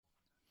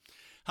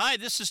Hi,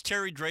 this is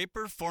Terry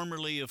Draper,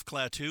 formerly of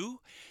Klaatu,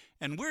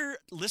 and we're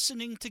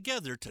listening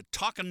together to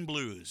Talkin'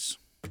 Blues.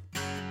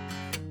 So,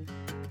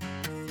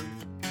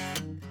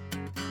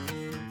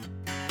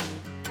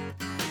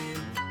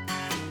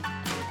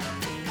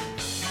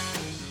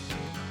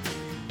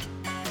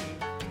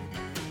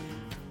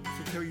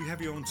 Terry, you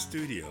have your own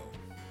studio.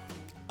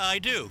 I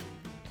do.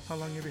 How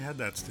long have you had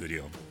that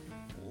studio?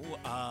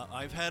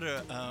 I've had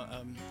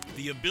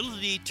the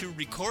ability to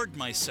record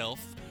myself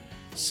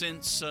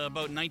since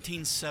about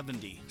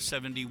 1970,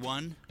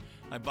 71.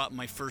 I bought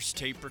my first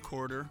tape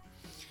recorder.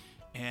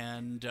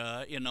 And,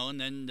 and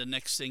then the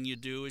next thing you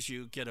do is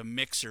you get a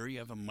mixer. You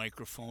have a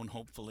microphone,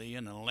 hopefully,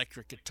 and an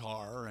electric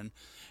guitar and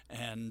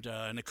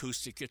an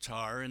acoustic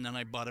guitar. And then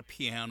I bought a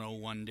piano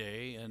one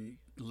day and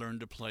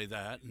learned to play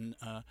that. And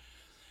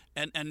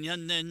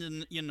then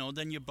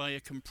then you buy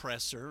a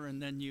compressor,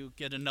 and then you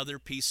get another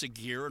piece of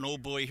gear, and oh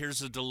boy,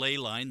 here's a delay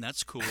line.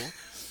 That's cool.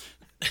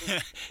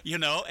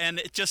 And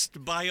it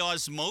just by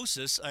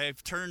osmosis,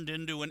 I've turned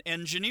into an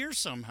engineer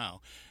somehow.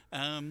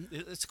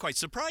 It's quite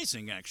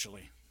surprising,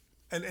 actually.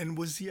 And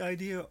was the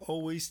idea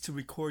always to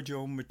record your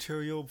own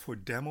material for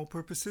demo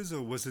purposes,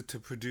 or was it to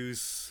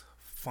produce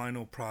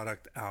final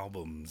product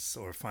albums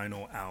or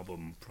final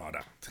album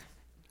product?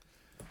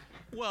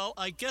 Well,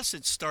 I guess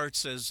it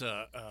starts as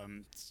a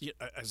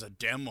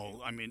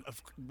demo. I mean,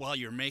 while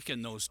you're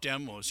making those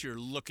demos, you're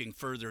looking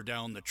further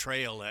down the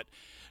trail at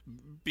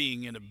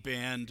being in a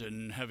band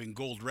and having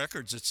gold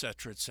records,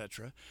 etc.,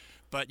 etc.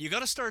 But you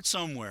got to start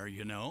somewhere,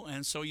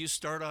 and so you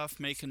start off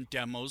making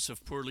demos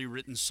of poorly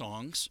written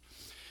songs,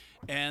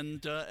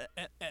 and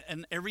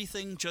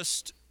everything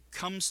just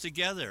comes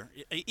together.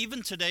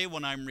 Even today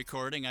when I'm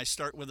recording, I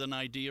start with an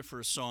idea for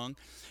a song,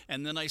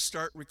 and then I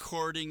start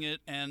recording it,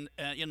 and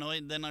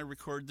then I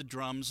record the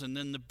drums and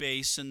then the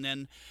bass, and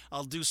then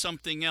I'll do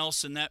something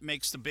else, and that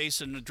makes the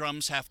bass and the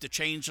drums have to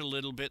change a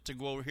little bit to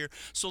go over here.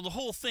 So the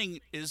whole thing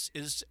is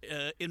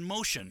in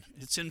motion.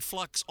 It's in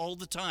flux all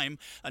the time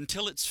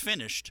until it's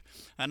finished.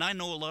 And I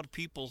know a lot of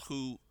people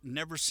who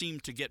never seem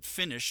to get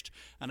finished,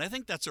 and I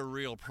think that's a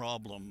real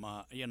problem.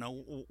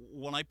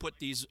 When I put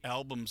these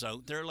albums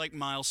out, they're like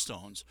milestones.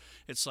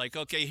 It's like,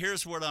 okay,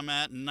 here's where I'm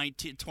at in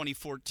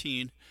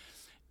 2014,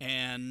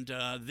 and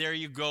there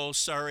you go.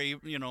 Sorry,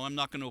 I'm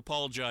not going to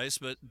apologize,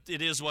 but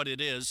it is what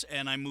it is,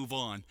 and I move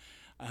on.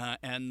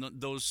 And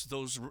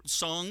those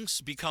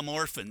songs become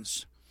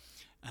orphans.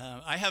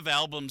 I have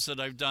albums that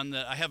I've done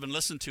that I haven't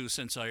listened to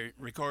since I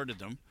recorded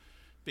them,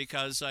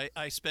 because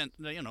I spent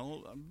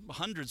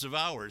hundreds of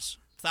hours,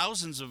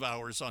 thousands of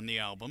hours on the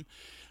album,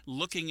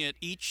 looking at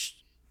each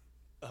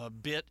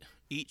bit,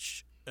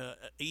 each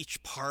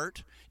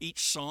part, each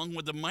song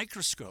with a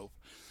microscope.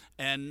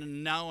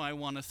 And now I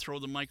want to throw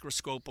the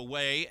microscope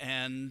away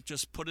and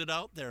just put it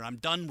out there. I'm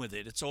done with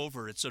it. It's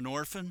over. It's an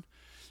orphan.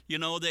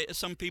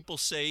 Some people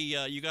say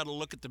you got to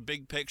look at the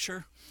big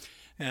picture.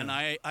 Yeah. And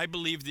I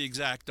believe the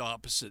exact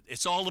opposite.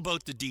 It's all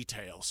about the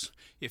details.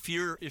 If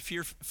you're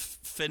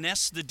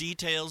finesse the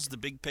details, the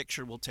big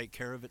picture will take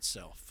care of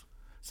itself.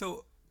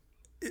 So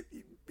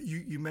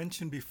you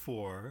mentioned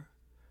before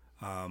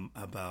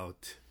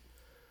about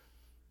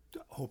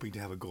hoping to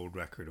have a gold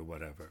record or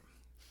whatever.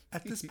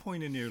 At this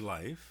point in your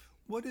life,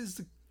 what is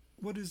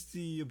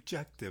the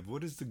objective?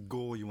 What is the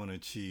goal you want to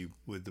achieve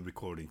with the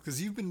recording?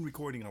 Because you've been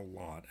recording a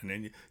lot, and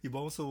then you've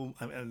also,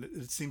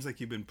 it seems like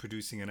you've been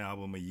producing an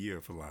album a year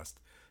for the last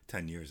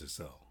 10 years or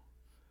so.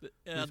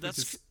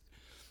 That's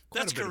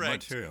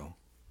correct. Of material.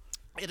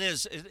 It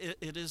is.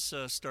 It is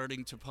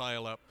starting to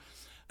pile up.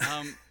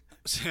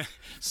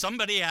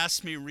 Somebody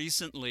asked me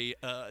recently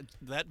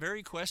that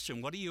very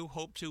question: what do you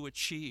hope to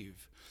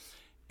achieve?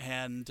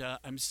 And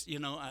I'm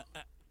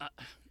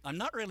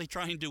not really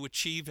trying to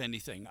achieve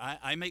anything.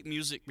 I make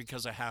music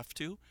because I have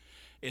to.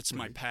 It's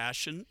my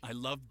passion. I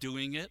love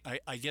doing it.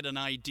 I get an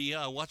idea.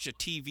 I watch a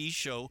TV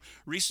show.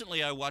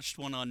 Recently, I watched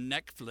one on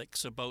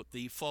Netflix about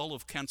the fall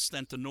of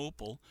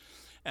Constantinople.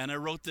 And I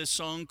wrote this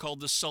song called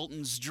The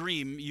Sultan's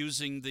Dream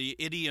using the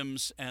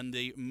idioms and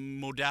the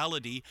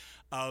modality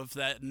of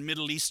that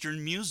Middle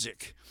Eastern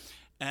music.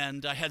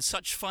 And I had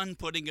such fun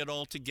putting it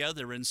all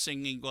together and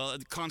singing. Well,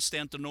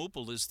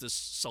 Constantinople is the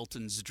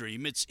Sultan's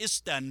dream. It's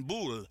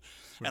Istanbul, right.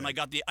 And I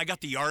got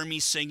the army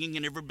singing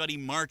and everybody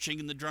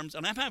marching and the drums,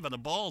 and I'm having a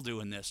ball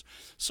doing this.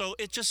 So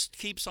it just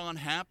keeps on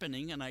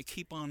happening, and I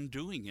keep on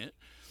doing it.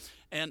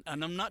 And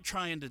I'm not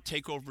trying to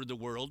take over the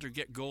world or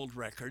get gold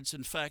records.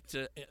 In fact,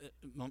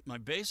 my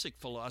basic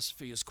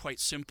philosophy is quite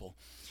simple.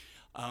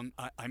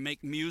 I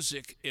make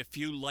music. If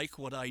you like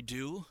what I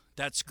do,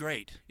 that's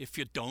great. If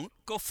you don't,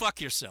 go fuck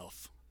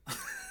yourself.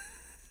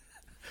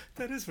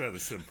 That is rather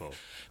simple.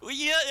 Well,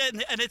 yeah,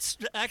 and it's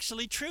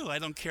actually true. I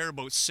don't care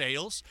about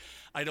sales.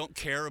 I don't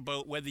care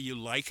about whether you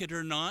like it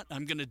or not.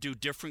 I'm going to do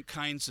different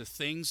kinds of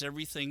things,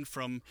 everything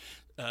from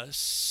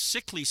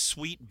sickly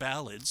sweet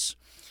ballads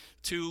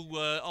to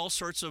all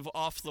sorts of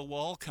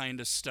off-the-wall kind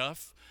of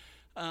stuff.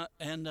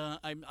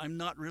 I'm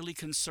not really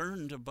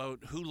concerned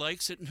about who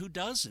likes it and who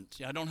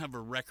doesn't. I don't have a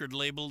record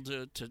label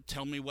to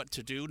tell me what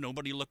to do.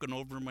 Nobody looking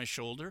over my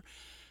shoulder.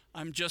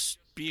 I'm just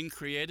being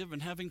creative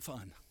and having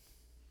fun.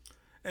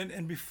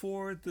 And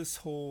before this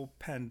whole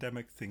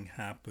pandemic thing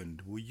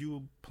happened, were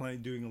you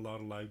doing a lot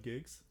of live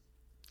gigs?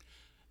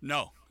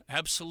 No,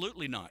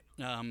 absolutely not.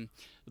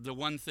 The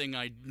one thing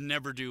I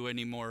never do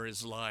anymore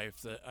is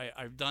live.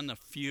 I've done a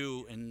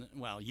few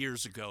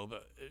years ago,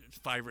 but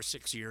 5 or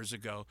 6 years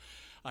ago,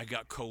 I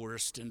got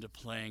coerced into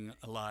playing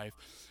live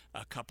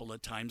a couple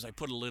of times. I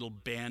put a little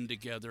band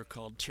together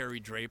called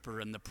Terry Draper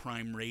and the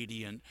Prime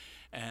Radiant,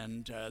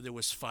 and there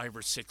was 5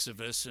 or 6 of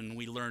us, and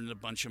we learned a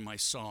bunch of my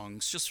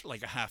songs, just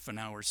like a half an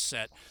hour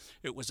set.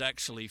 It was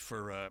actually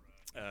for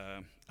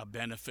a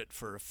benefit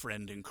for a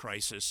friend in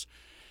crisis.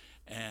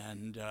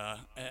 And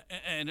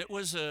it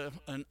was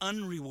an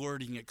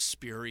unrewarding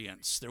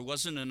experience. There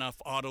wasn't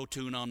enough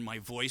auto-tune on my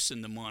voice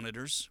in the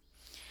monitors.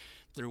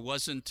 There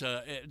wasn't,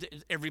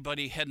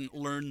 everybody hadn't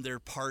learned their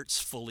parts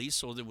fully,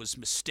 so there was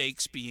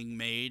mistakes being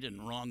made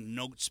and wrong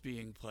notes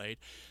being played.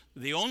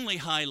 The only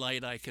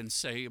highlight I can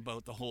say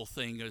about the whole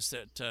thing is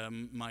that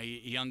my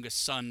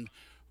youngest son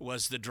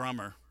was the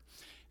drummer,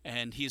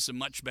 and he's a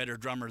much better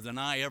drummer than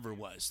I ever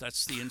was.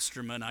 That's the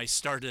instrument I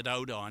started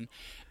out on.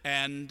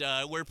 And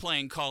we're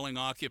playing Calling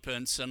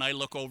Occupants, and I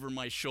look over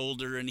my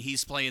shoulder, and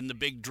he's playing the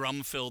big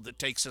drum fill that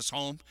takes us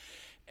home.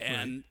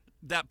 And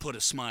that put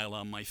a smile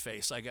on my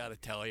face, I got to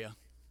tell you.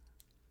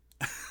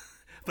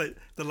 But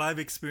the live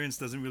experience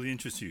doesn't really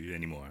interest you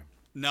anymore.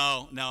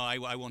 No,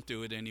 I won't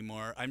do it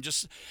anymore. I'm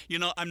just,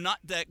 I'm not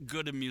that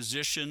good a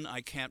musician.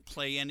 I can't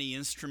play any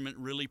instrument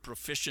really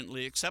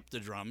proficiently except the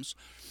drums.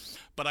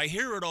 But I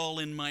hear it all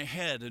in my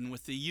head, and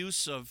with the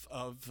use of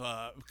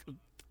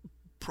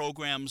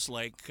programs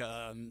like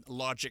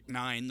Logic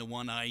 9, the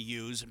one I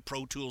use, and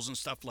Pro Tools and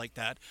stuff like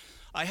that,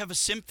 I have a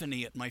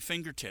symphony at my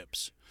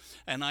fingertips.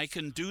 And I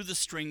can do the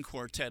string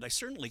quartet. I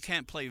certainly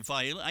can't play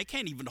violin. I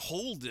can't even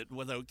hold it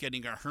without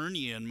getting a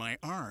hernia in my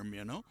arm,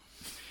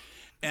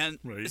 And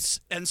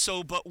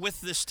but with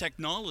this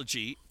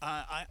technology,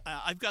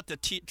 I've got the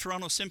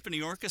Toronto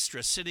Symphony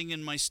Orchestra sitting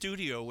in my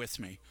studio with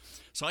me.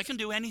 So I can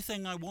do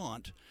anything I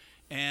want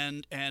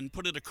and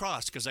put it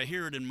across because I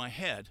hear it in my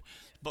head.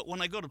 But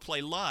when I go to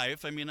play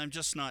live, I'm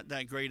just not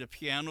that great a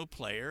piano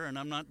player, and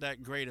I'm not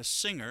that great a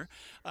singer.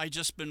 I've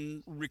just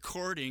been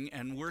recording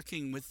and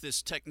working with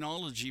this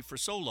technology for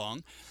so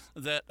long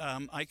that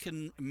I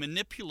can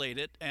manipulate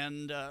it,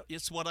 and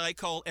it's what I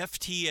call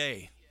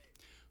FTA.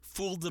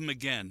 Fooled them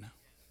again.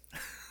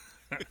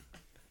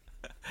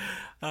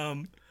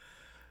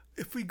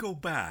 If we go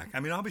back,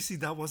 obviously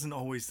that wasn't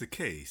always the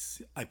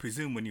case. I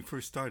presume when you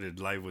first started,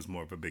 live was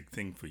more of a big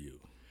thing for you.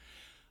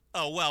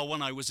 Oh, well,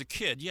 when I was a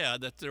kid, yeah,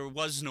 that there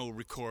was no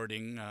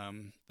recording.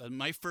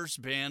 My first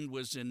band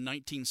was in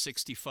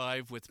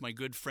 1965 with my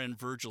good friend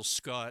Virgil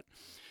Scott.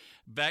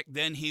 Back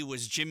then he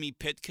was Jimmy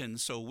Pitkin,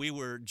 so we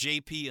were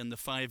JP and the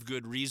Five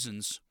Good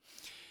Reasons.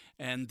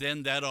 And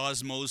then that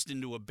osmosed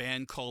into a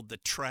band called the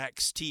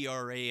Trax,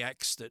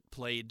 Trax, that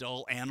played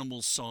all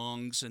animal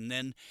songs. And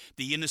then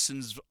the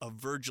Innocents of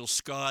Virgil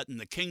Scott and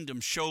the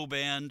Kingdom Show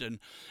Band, and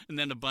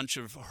then a bunch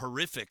of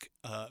horrific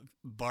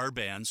bar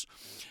bands,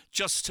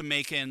 just to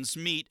make ends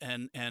meet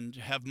and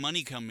have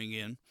money coming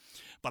in.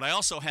 But I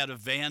also had a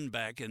van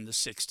back in the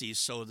 60s,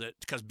 so that,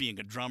 because being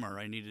a drummer,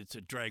 I needed to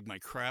drag my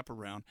crap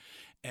around.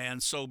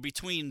 And so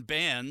between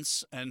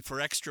bands and for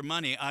extra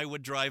money, I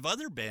would drive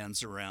other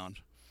bands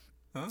around.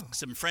 Oh.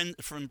 Some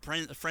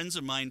friends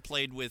of mine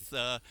played with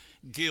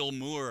Gil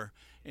Moore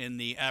in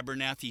the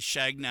Abernathy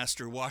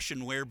Shagmaster Wash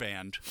and Wear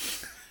Band.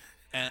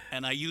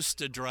 And I used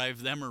to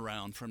drive them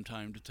around from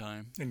time to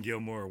time. And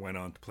Gil Moore went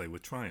on to play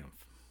with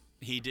Triumph.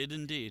 He did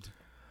indeed.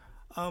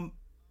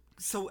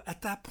 So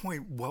at that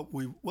point, what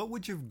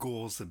would your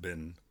goals have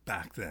been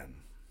back then,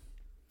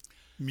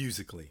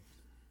 musically?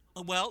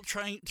 Well,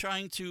 trying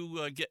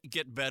to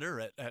get better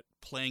at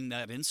playing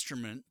that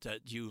instrument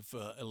that you've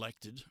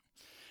elected.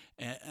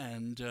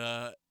 And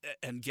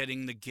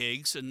getting the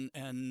gigs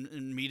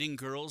and meeting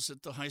girls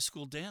at the high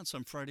school dance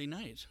on Friday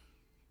night.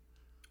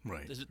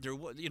 Right. There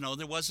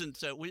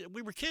wasn't.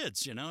 We were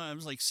kids. I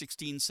was like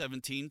 16,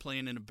 17,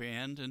 playing in a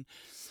band,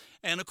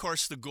 and of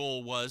course the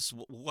goal was,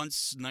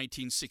 once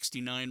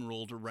 1969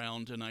 rolled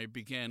around and I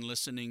began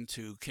listening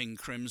to King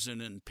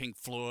Crimson and Pink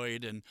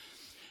Floyd and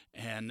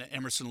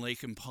Emerson,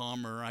 Lake and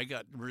Palmer, I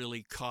got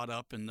really caught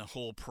up in the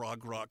whole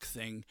prog rock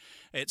thing.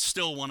 It's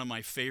still one of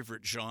my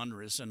favorite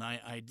genres, and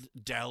I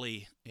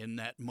dally in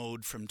that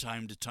mode from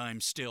time to time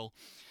still.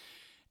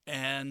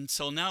 And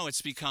so now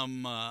it's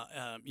become,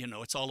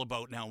 it's all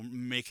about now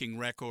making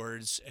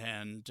records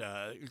and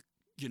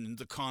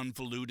the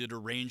convoluted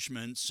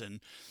arrangements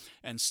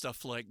and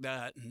stuff like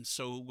that. And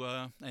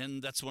so,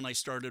 and that's when I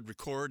started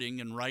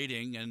recording and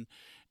writing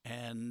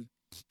and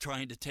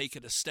trying to take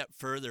it a step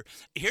further.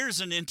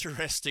 Here's an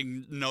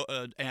interesting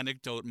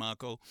anecdote,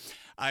 Mako.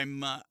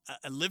 I'm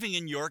living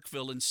in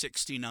Yorkville in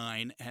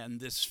 '69, and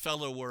this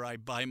fellow where I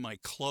buy my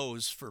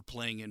clothes for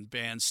playing in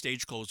bands,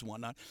 stage clothes and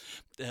whatnot,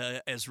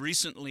 has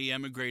recently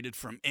emigrated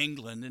from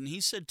England, and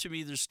he said to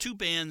me, there's 2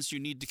 bands you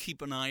need to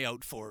keep an eye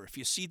out for. If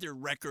you see their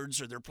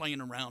records or they're playing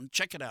around,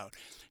 check it out.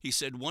 He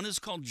said, one is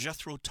called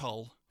Jethro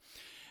Tull,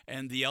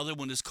 and the other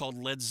one is called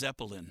Led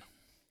Zeppelin.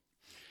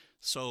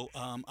 So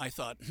I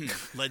thought,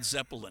 Led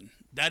Zeppelin,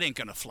 that ain't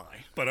gonna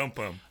fly.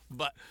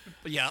 But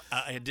yeah,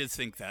 I did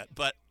think that.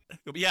 But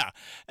yeah,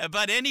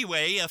 but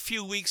anyway, a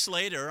few weeks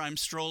later, I'm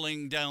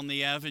strolling down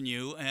the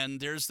avenue, and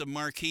there's the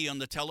marquee on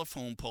the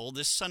telephone pole.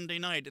 This Sunday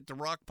night at the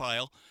Rock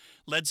Pile,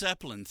 Led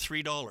Zeppelin,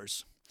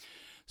 $3.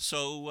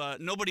 So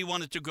nobody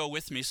wanted to go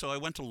with me, so I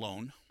went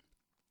alone.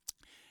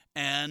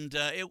 And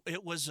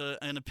it was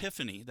an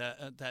epiphany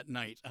that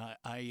night.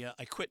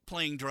 I quit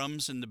playing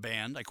drums in the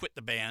band. I quit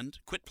the band,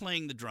 quit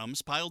playing the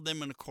drums, piled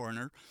them in a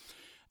corner,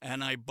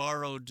 and I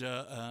borrowed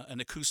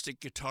an acoustic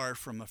guitar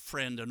from a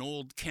friend, an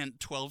old Kent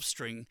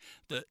 12-string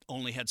that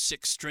only had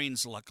 6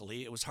 strings,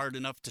 luckily. It was hard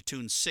enough to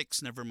tune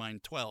 6, never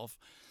mind 12.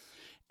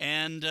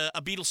 And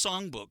a Beatles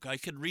songbook. I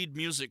could read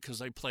music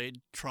because I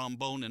played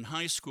trombone in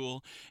high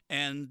school,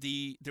 and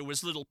there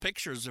was little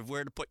pictures of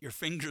where to put your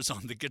fingers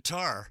on the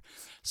guitar.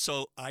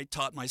 So I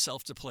taught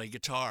myself to play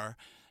guitar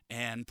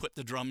and put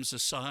the drums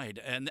aside.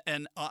 And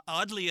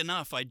oddly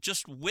enough, I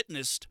just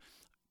witnessed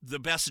the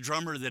best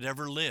drummer that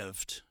ever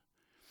lived.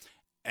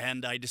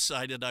 And I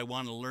decided I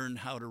want to learn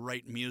how to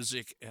write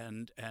music,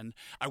 and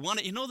I want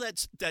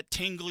to, that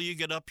tingle you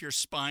get up your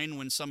spine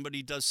when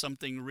somebody does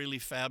something really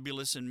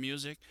fabulous in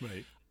music?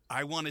 Right.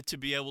 I wanted to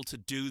be able to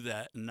do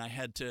that, and I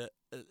had to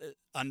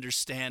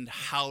understand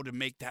how to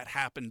make that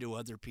happen to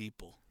other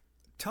people.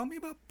 Tell me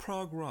about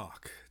prog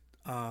rock.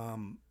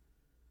 Tell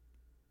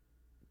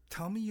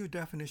me your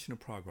definition of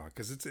prog rock,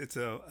 because it's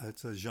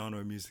a genre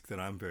of music that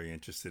I'm very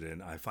interested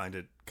in. I find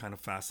it kind of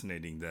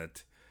fascinating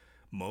that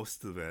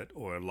most of it,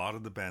 or a lot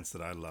of the bands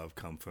that I love,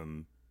 come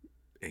from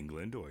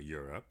England or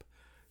Europe.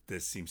 There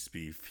seems to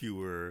be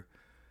fewer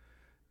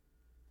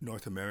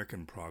North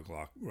American prog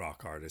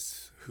rock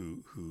artists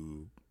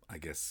who I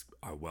guess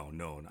are well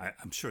known.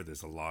 I'm sure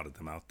there's a lot of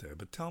them out there,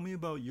 but tell me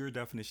about your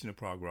definition of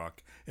prog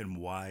rock and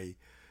why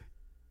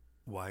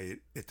it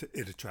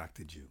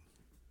attracted you.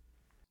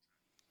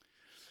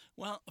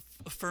 Well,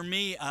 for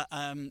me,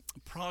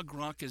 prog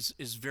rock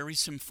is very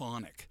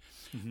symphonic,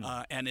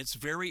 and it's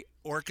very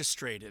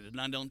orchestrated. And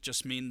I don't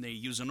just mean they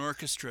use an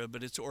orchestra,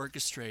 but it's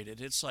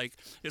orchestrated. It's like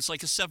a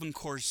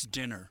 7-course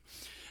dinner,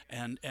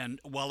 and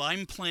while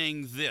I'm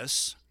playing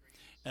this,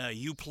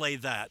 you play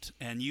that,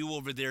 and you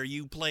over there,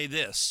 you play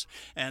this,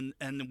 and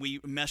we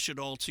mesh it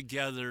all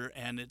together,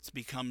 and it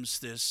becomes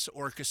this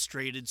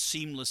orchestrated,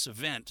 seamless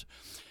event.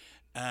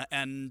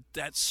 And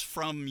that's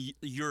from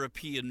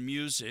European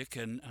music,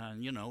 and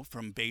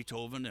from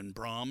Beethoven and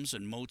Brahms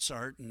and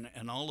Mozart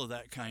and all of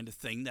that kind of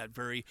thing, that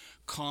very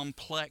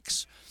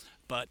complex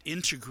but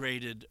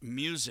integrated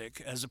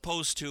music, as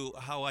opposed to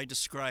how I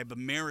describe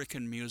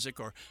American music,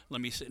 or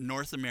let me say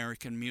North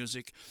American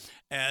music,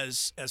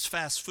 as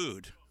fast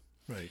food.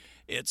 Right.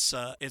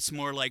 It's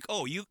more like,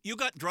 oh, you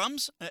got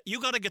drums, you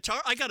got a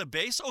guitar, I got a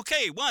bass.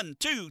 Okay, 1,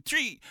 2,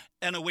 3,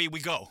 and away we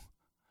go.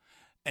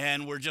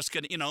 And we're just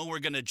we're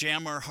gonna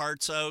jam our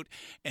hearts out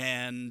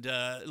and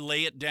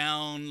lay it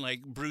down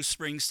like Bruce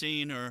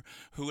Springsteen or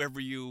whoever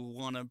you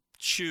want to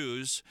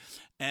choose.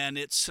 And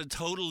it's a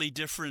totally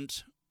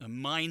different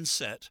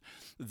mindset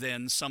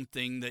than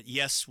something that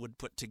Yes would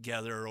put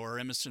together, or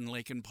Emerson,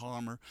 Lake and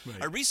Palmer.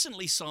 Right. I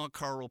recently saw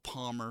Carl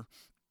Palmer.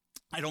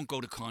 I don't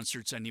go to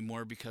concerts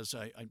anymore because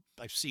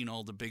I've seen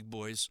all the big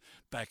boys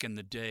back in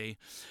the day.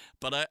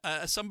 But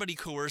somebody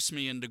coerced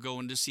me into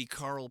going to see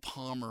Carl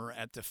Palmer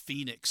at the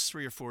Phoenix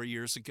 3 or 4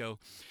 years ago.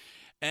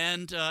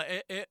 And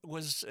it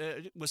was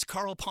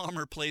Carl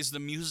Palmer plays the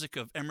music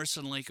of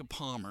Emerson, Lake and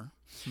Palmer.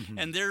 Mm-hmm.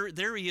 And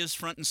there he is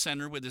front and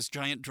center with his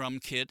giant drum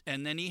kit.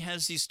 And then he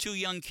has these 2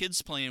 young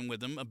kids playing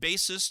with him, a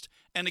bassist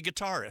and a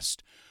guitarist.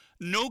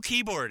 No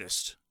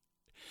keyboardist.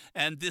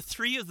 And the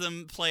 3 of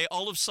them play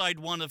all of side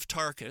 1 of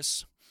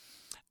Tarkus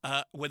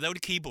without a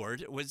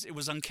keyboard. It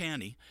was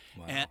uncanny.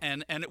 Wow.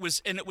 and it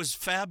was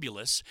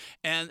fabulous.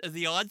 And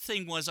the odd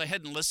thing was, I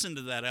hadn't listened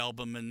to that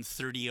album in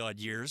 30 odd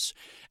years,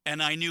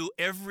 and I knew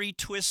every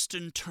twist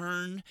and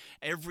turn,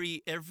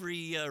 every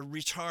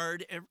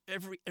retard,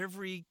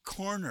 every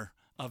corner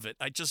of it.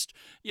 I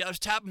was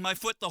tapping my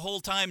foot the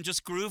whole time,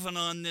 just grooving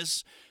on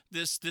this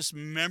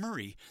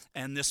memory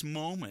and this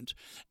moment.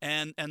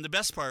 And the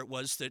best part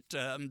was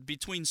that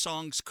between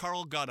songs,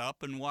 Carl got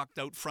up and walked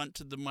out front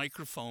to the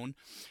microphone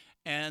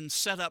and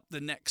set up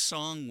the next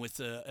song with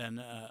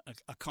a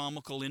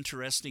comical,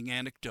 interesting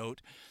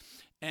anecdote.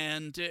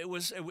 And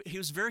he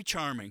was very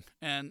charming,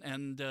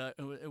 and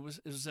it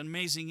was an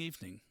amazing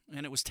evening.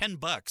 And it was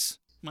 $10.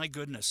 My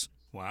goodness.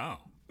 Wow.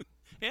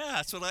 Yeah,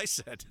 that's what I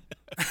said.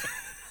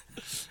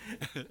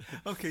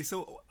 Okay,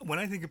 so when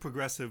I think of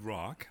progressive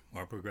rock,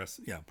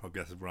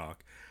 progressive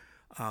rock,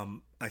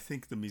 I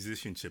think the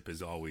musicianship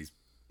is always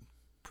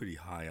pretty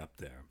high up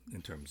there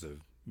in terms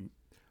of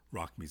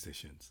rock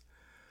musicians.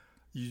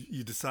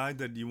 You decide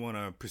that you want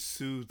to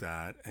pursue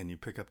that, and you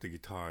pick up the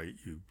guitar,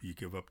 you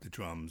give up the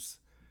drums.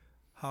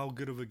 How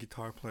good of a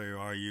guitar player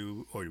are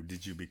you, or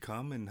did you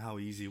become, and how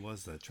easy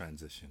was that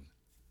transition?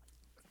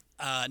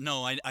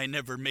 No, I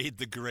never made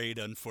the grade,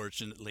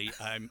 unfortunately.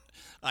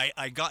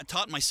 I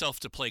taught myself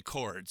to play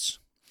chords,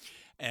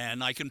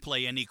 and I can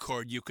play any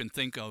chord you can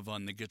think of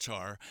on the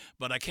guitar,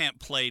 but I can't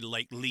play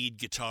like lead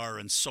guitar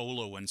and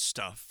solo and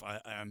stuff.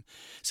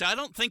 So I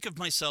don't think of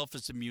myself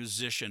as a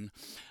musician.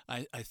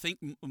 I think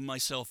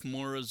myself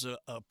more as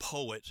a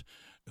poet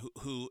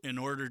who, in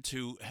order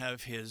to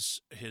have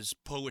his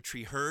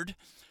poetry heard,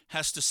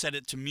 has to set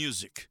it to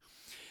music.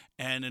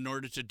 And in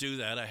order to do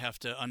that, I have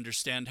to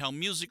understand how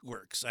music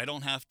works. I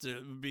don't have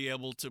to be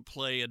able to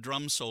play a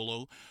drum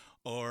solo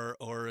or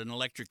an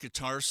electric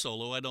guitar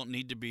solo. I don't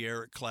need to be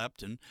Eric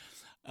Clapton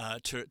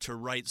to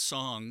write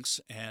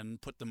songs and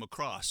put them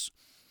across.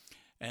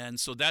 And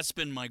so that's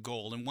been my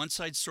goal. And once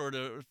I'd sort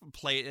of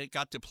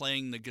got to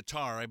playing the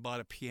guitar, I bought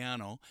a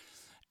piano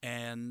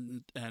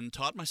and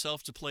taught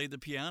myself to play the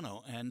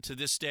piano. And to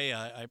this day,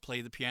 I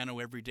play the piano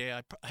every day.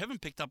 I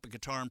haven't picked up a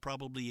guitar in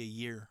probably a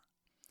year.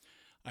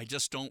 I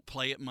just don't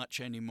play it much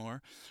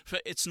anymore.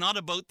 It's not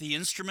about the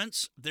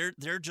instruments.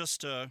 They're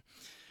just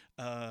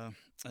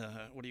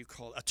what do you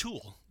call it? A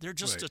tool. They're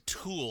just a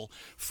tool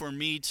for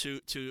me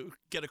to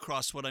get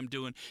across what I'm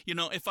doing. You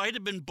know, if I'd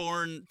have been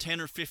born 10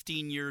 or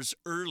 15 years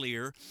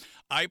earlier,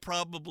 I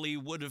probably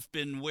would have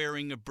been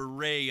wearing a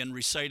beret and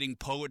reciting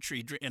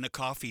poetry in a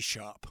coffee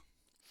shop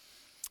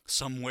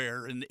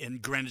somewhere in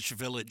Greenwich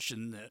Village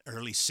in the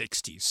early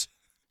 60s.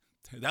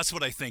 That's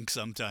what I think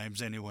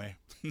sometimes anyway.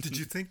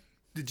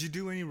 Did you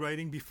do any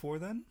writing before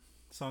then?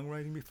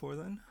 Songwriting before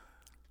then?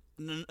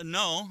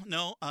 No,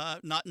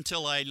 not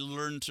until I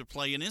learned to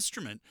play an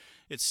instrument.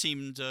 It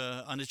seemed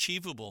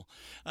unachievable.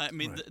 I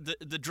mean,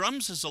 the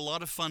drums is a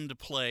lot of fun to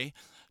play,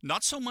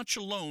 not so much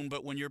alone,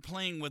 but when you're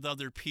playing with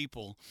other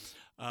people.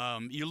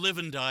 You live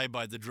and die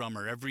by the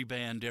drummer, every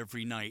band,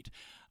 every night.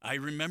 I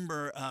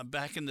remember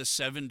back in the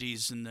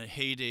 70s, in the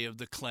heyday of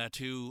the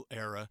Klaatu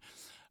era,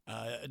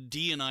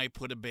 Dee and I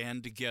put a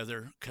band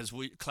together because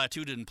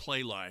Klaatu didn't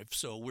play live,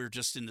 so we're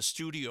just in the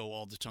studio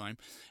all the time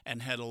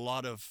and had a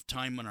lot of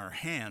time on our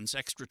hands,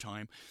 extra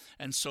time.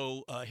 And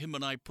so him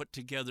and I put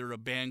together a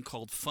band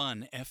called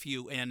Fun,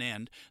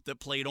 F-U-N-N, that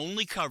played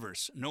only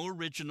covers, no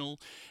original,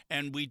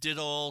 and we did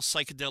all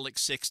psychedelic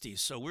 60s.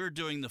 So we were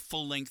doing the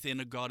full-length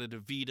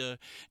In-A-Gadda-Da-Vida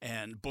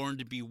and Born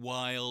to Be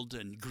Wild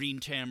and Green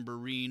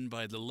Tambourine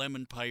by the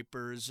Lemon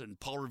Pipers and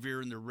Paul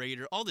Revere and the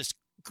Raider, all this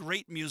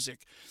great music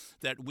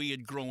that we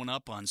had grown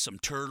up on, some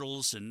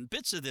Turtles and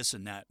bits of this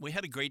and that. We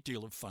had a great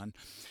deal of fun.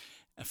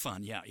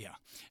 Yeah.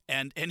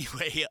 And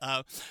anyway,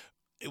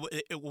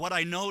 what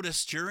I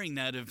noticed during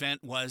that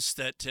event was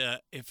that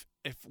if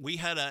we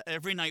had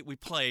every night we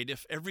played,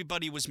 if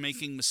everybody was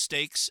making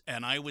mistakes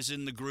and I was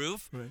in the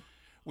groove,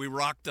 we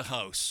rocked the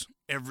house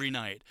every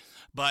night.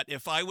 But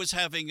if I was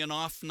having an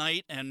off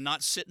night and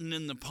not sitting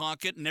in the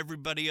pocket and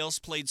everybody else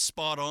played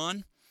spot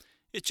on,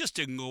 it just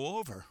didn't go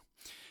over.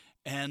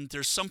 And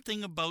there's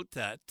something about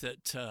that the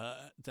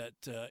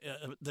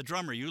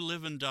drummer, you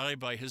live and die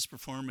by his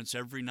performance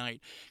every night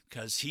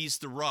because he's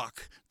the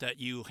rock that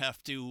you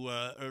have to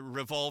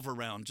revolve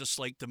around, just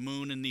like the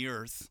moon and the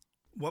earth.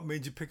 What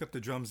made you pick up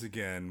the drums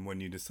again when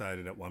you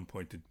decided at one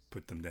point to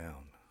put them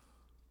down?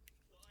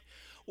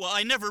 Well,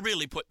 I never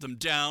really put them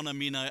down. I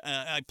mean,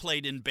 I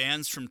played in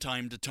bands from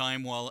time to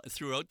time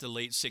throughout the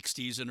late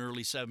 60s and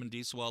early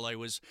 70s while I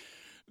was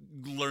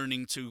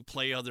learning to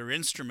play other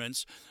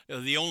instruments.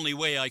 The only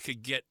way I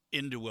could get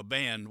into a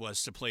band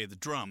was to play the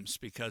drums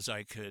because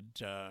I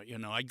could,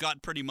 I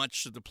got pretty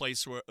much to the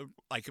place where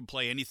I could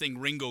play anything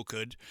Ringo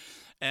could,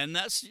 and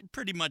that's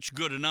pretty much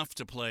good enough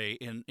to play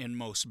in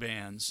most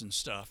bands and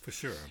stuff. For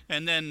sure.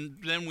 And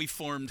then we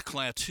formed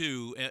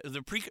Klaatu.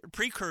 The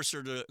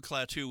precursor to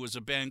Klaatu was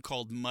a band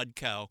called Mud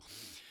Cow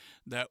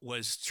that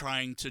was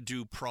trying to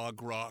do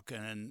prog rock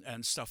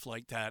and stuff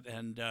like that,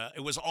 and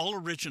it was all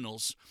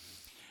originals.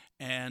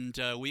 And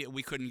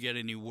we couldn't get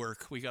any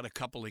work. We got a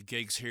couple of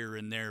gigs here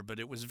and there, but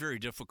it was very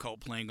difficult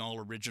playing all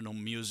original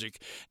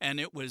music. And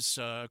it was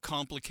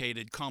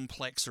complicated,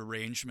 complex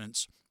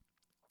arrangements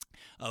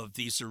of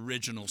these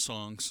original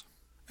songs.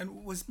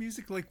 And was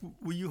music like,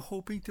 were you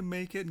hoping to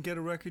make it and get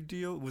a record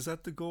deal? Was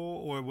that the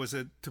goal? Or was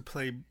it to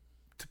play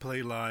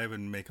live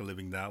and make a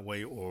living that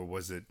way? Or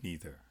was it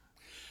neither?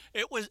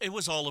 It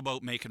was all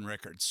about making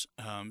records.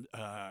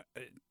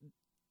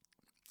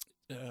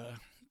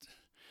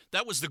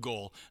 That was the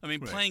goal. I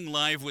mean, playing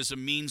live was a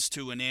means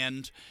to an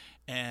end,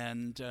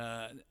 and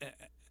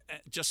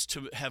just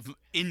to have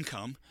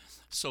income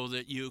so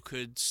that you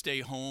could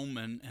stay home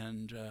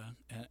and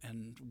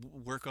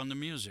work on the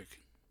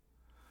music.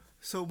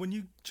 So when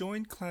you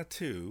joined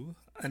Klaatu,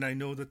 and I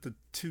know that the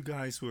two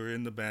guys were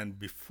in the band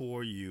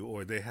before you,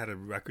 or they had a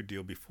record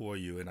deal before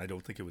you, and I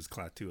don't think it was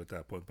Klaatu at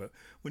that point, but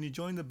when you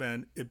joined the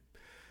band,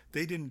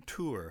 they didn't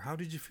tour. How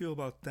did you feel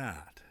about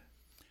that?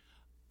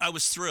 I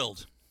was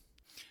thrilled.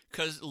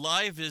 Because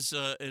live is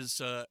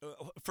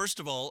first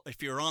of all,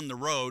 if you're on the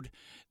road,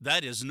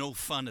 that is no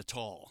fun at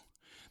all.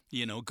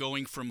 You know,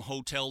 going from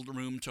hotel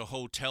room to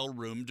hotel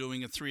room,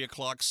 doing a 3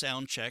 o'clock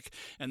sound check,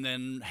 and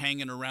then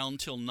hanging around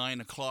till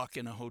 9 o'clock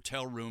in a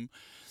hotel room,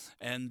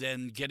 and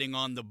then getting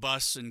on the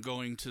bus and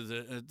going to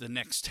the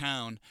next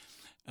town.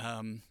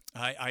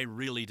 I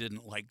really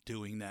didn't like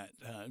doing that.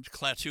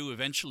 Klaatu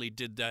eventually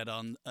did that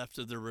on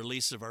after the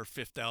release of our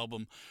fifth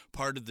album.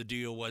 Part of the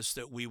deal was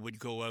that we would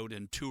go out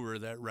and tour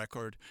that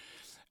record.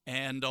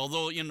 And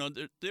although,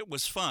 it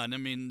was fun, I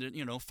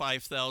mean,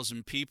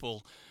 5,000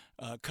 people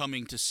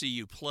coming to see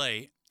you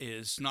play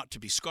is not to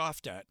be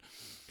scoffed at.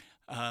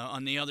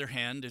 On the other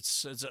hand,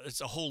 it's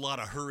a whole lot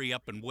of hurry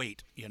up and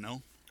wait.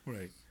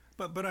 Right.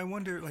 But I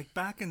wonder, like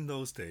back in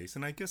those days,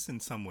 and I guess in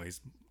some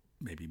ways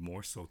maybe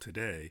more so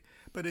today,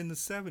 but in the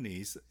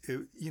 70s,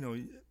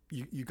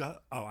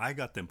 I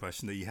got the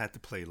impression that you had to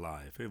play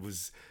live. It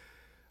was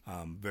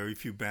very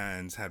few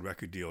bands had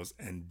record deals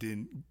and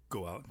didn't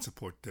go out and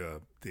support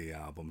the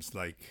albums.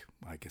 Like,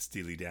 I guess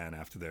Steely Dan,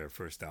 after their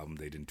first album,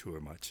 they didn't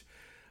tour much.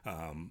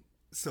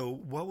 So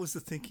what was the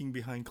thinking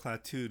behind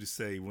Klaatu to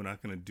say we're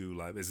not going to do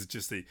live? Is it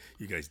just that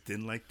you guys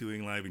didn't like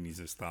doing live and you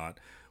just thought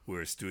we're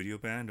a studio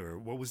band? Or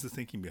what was the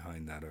thinking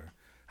behind that? Or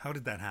how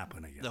did that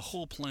happen, I guess? The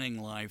whole playing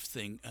live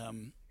thing,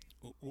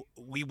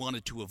 we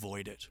wanted to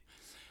avoid it.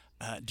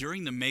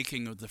 During the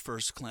making of the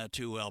first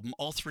Klaatu album,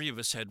 all three of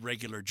us had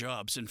regular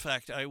jobs. In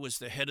fact, I was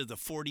the head of the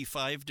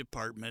 45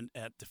 department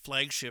at the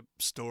flagship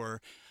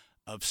store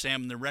of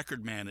Sam the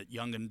Record Man at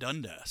Yonge and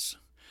Dundas.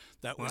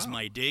 That was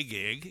my day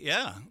gig,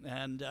 yeah,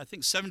 and I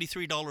think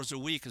 $73 a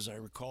week, as I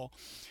recall.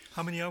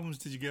 How many albums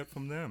did you get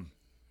from them?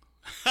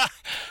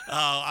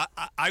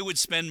 I would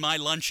spend my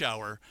lunch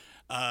hour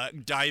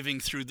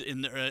diving through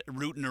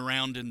rooting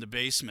around in the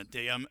basement.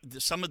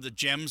 Some of the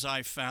gems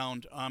I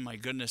found, oh my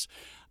goodness.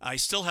 I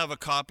still have a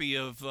copy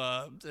of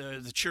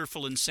the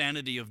Cheerful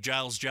Insanity of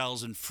Giles,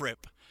 Giles and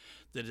Fripp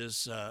that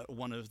is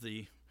one of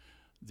the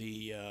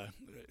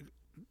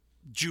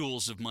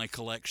jewels of my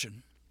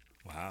collection.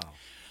 Wow.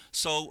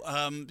 So,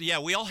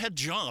 we all had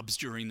jobs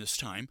during this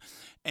time,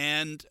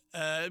 and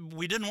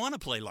we didn't want to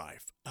play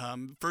live.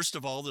 First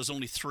of all, there's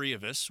only three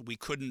of us. We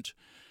couldn't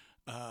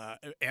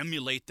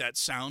emulate that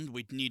sound.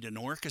 We'd need an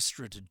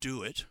orchestra to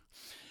do it.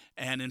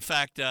 And in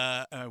fact,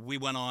 we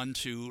went on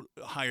to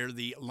hire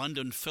the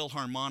London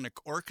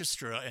Philharmonic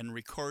Orchestra and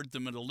record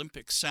them at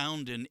Olympic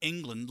Sound in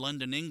England,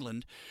 London,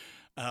 England,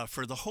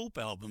 for the Hope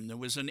album. There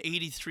was an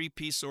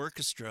 83-piece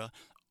orchestra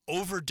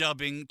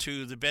overdubbing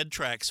to the bed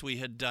tracks we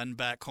had done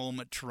back home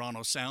at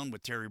Toronto Sound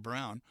with Terry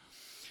Brown.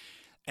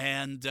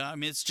 And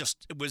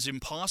it was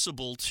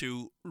impossible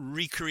to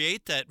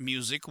recreate that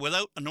music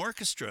without an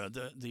orchestra.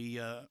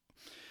 The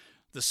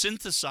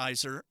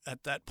synthesizer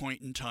at that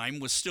point in time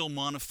was still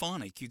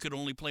monophonic. You could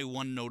only play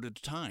one note at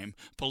a time.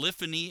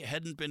 Polyphony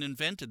hadn't been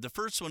invented. The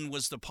first one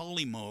was the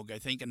Polymoog, I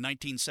think, in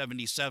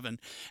 1977,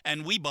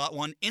 and we bought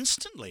one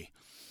instantly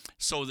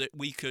so that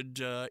we could,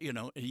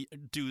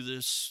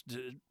 do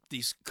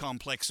these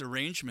complex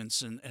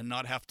arrangements and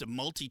not have to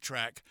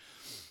multi-track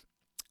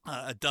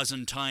a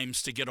dozen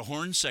times to get a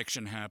horn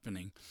section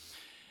happening.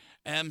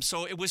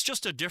 So it was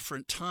just a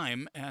different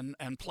time,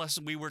 and plus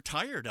we were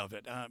tired of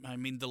it.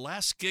 The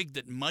last gig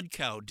that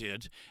Mudcow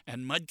did,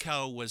 and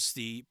Mudcow was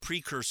the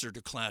precursor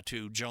to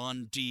Klaatu,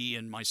 John D.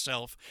 and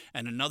myself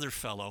and another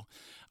fellow,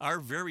 our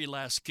very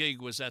last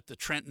gig was at the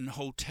Trenton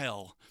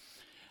Hotel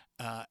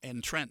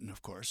in Trenton,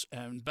 of course.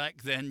 And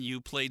back then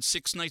you played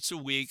 6 nights a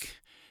week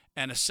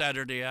and a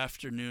Saturday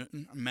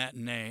afternoon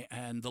matinee,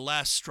 and the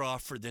last straw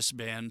for this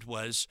band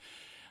was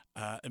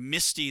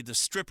Misty, the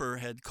stripper,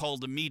 had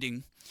called a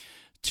meeting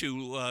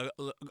to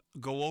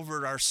go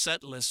over our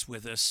set list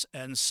with us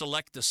and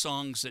select the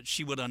songs that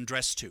she would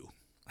undress to.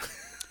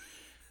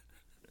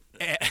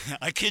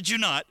 I kid you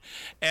not.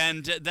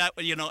 And that,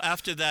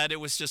 after that, it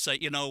was just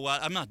like, you know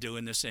what, I'm not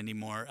doing this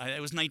anymore. It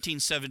was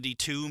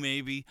 1972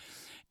 maybe,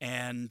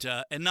 and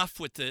enough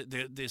with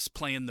this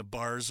playing the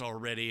bars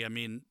already.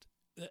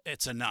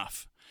 It's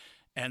enough.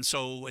 And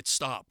so it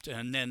stopped.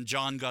 And then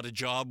John got a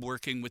job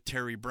working with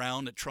Terry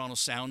Brown at Toronto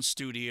Sound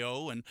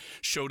Studio and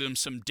showed him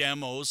some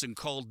demos and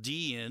called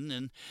Dee in.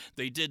 And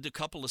they did a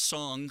couple of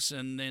songs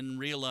and then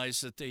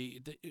realized that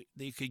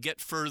they could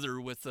get further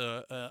with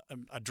a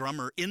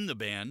drummer in the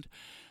band.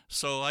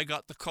 So I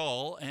got the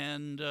call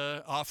and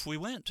off we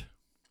went.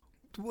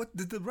 What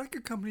did the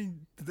record company,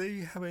 did they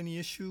have any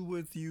issue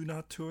with you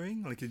not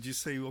touring? Like, did you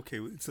say, okay,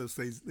 so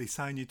they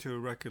signed you to a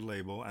record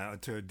label,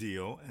 to a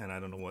deal, and I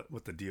don't know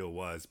what the deal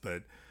was,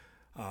 but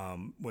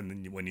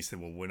when you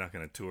said, well, we're not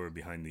going to tour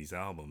behind these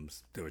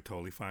albums, they were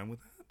totally fine with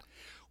that?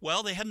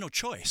 Well, they had no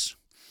choice.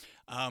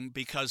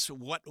 Because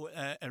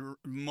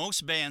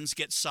most bands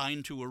get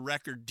signed to a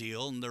record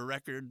deal, and the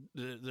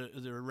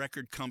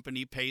record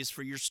company pays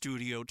for your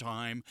studio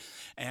time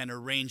and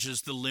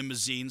arranges the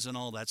limousines and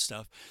all that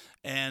stuff.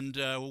 And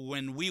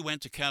when we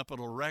went to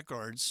Capitol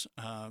Records,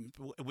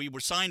 we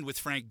were signed with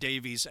Frank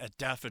Davies at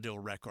Daffodil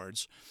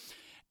Records.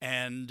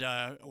 And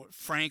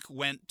Frank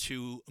went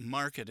to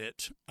market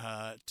it.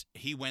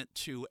 He went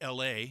to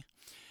L.A.,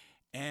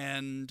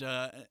 and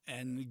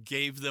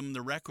gave them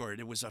the record.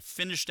 It was a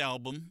finished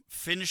album,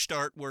 finished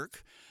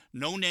artwork,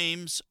 no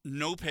names,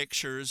 no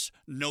pictures,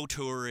 no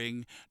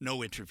touring,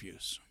 no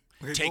interviews.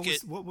 Okay,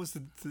 what was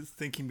the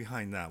thinking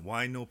behind that?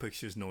 Why no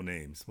pictures, no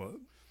names?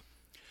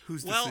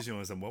 Whose decision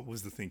was that? What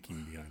was the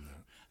thinking behind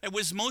that? It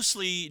was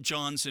mostly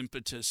John's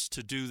impetus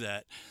to do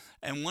that.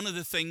 And one of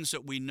the things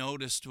that we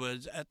noticed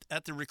was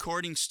at the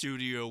recording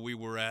studio we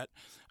were at,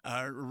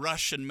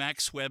 Rush and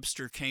Max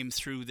Webster came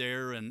through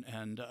there,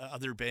 and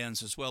other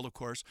bands as well, of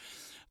course.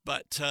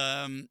 But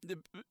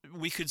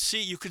you could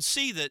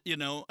see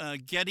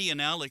that, Geddy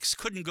and Alex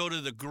couldn't go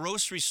to the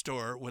grocery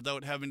store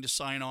without having to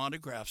sign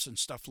autographs and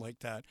stuff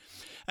like that.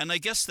 And I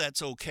guess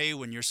that's okay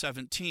when you're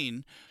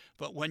 17,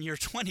 but when you're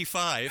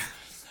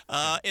 25,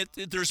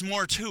 there's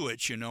more to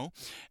it,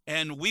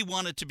 And we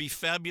wanted to be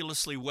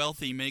fabulously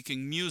wealthy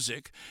making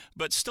music,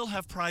 but still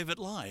have private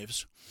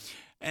lives.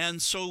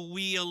 And so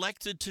we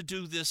elected to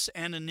do this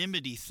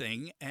anonymity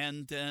thing,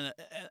 and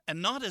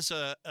not as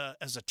a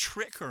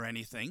trick or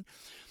anything.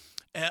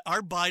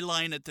 Our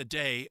byline at the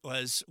day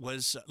was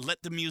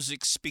let the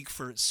music speak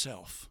for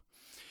itself.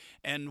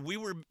 And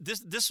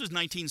this was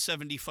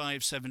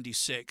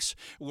 1975-76.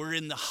 We're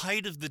in the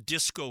height of the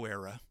disco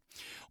era,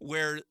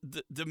 where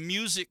the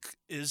music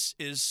is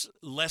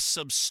less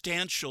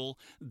substantial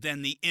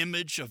than the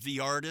image of the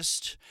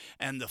artist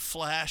and the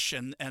flash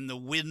and the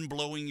wind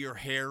blowing your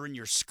hair and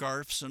your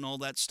scarves and all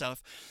that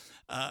stuff.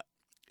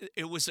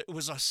 It was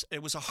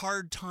a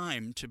hard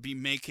time to be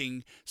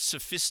making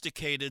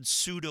sophisticated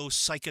pseudo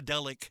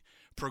psychedelic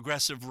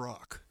progressive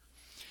rock.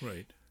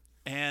 Right.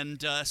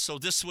 And so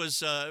this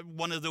was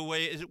one of the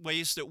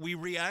ways that we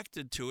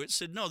reacted to it.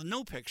 Said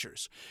no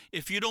pictures.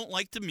 If you don't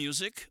like the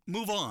music,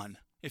 move on.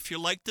 If you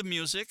like the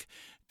music,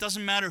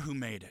 doesn't matter who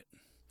made it.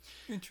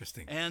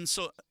 Interesting. And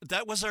so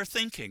that was our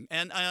thinking.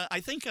 And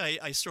I think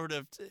I sort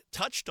of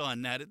touched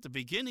on that at the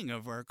beginning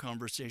of our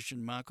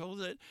conversation, Mako,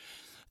 that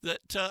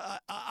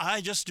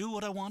I just do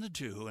what I want to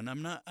do, and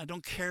I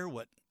don't care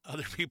what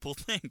other people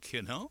think,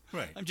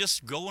 Right. I'm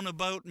just going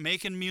about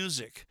making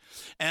music,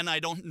 and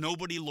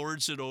nobody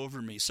lords it over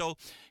me. So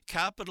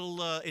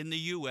Capitol in the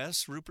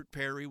U.S., Rupert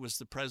Perry was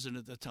the president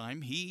at the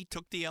time. He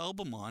took the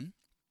album on.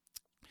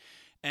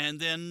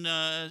 And then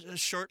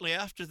shortly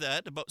after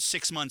that, about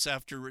 6 months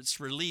after its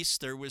release,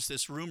 there was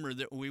this rumor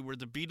that we were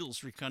the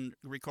Beatles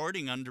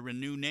recording under a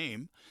new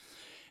name.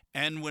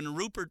 And when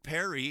Rupert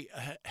Perry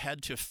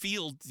had to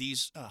field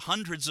these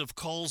hundreds of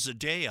calls a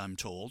day, I'm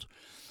told,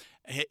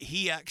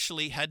 he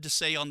actually had to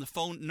say on the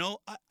phone,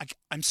 no,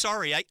 I'm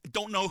sorry, I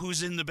don't know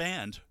who's in the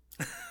band.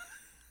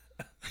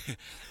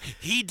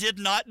 He did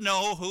not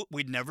know who.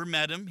 We'd never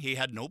met him. He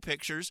had no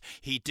pictures.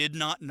 He did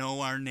not know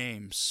our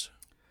names.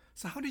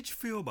 So how did you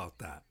feel about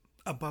that?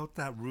 About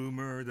that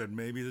rumor that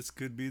maybe this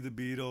could be the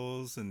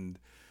Beatles? And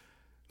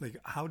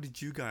how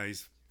did you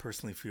guys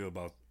personally feel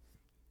about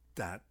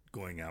that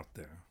going out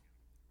there?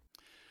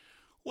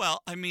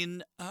 Well, I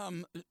mean,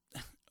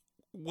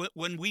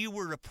 when we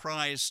were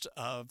apprised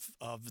of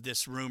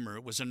this rumor,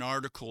 it was an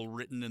article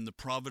written in the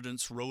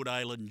Providence, Rhode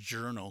Island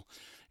Journal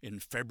in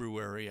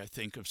February, I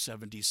think, of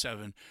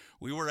 77.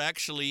 We were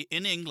actually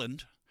in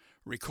England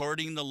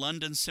recording the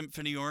London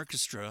Symphony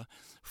Orchestra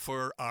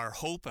for our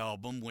Hope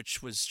album,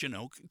 which was,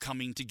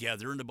 coming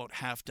together and about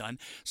half done.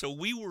 So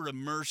we were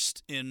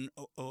immersed in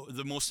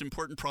the most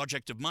important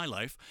project of my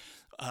life,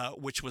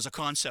 which was a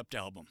concept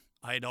album.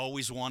 I'd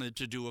always wanted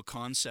to do a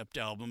concept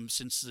album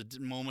since the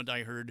moment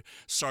I heard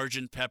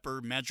Sgt. Pepper,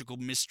 Magical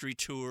Mystery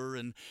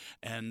Tour,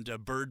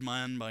 and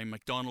Birdman by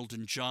MacDonald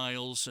and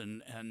Giles,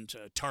 and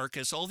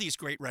Tarkus, all these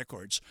great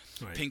records.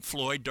 Right. Pink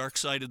Floyd, Dark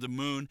Side of the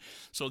Moon.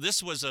 So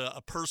this was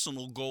a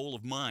personal goal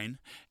of mine,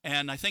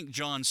 and I think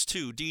John's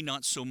too, Dee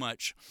not so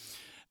much.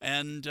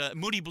 And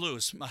Moody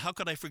Blues, how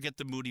could I forget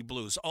the Moody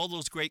Blues? All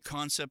those great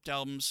concept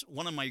albums,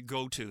 one of my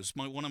go-tos,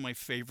 one of my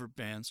favorite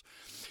bands.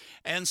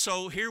 And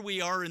so here we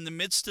are in the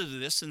midst of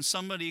this, and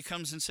somebody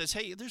comes and says,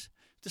 hey, there's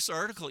this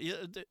article.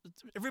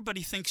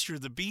 Everybody thinks you're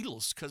the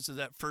Beatles because of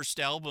that first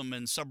album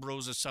and Sub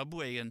Rosa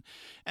Subway. And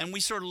we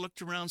sort of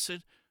looked around and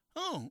said,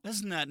 oh,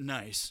 isn't that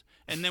nice?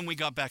 And then we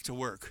got back to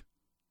work.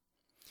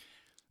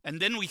 And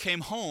then we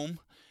came home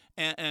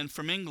and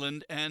from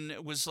England, and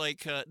it was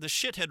like the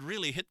shit had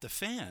really hit the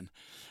fan.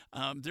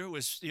 There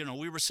was,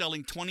 we were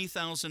selling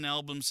 20,000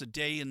 albums a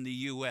day in the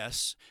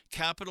U.S.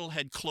 Capitol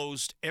had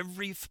closed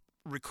every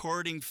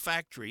recording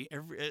factory,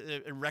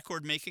 every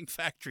record-making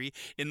factory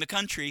in the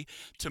country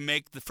to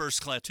make the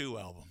first Klaatu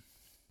album.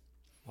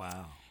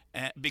 Wow.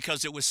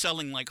 Because it was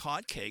selling like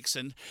hotcakes,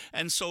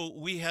 and so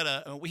we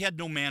had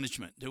no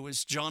management. There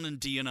was John and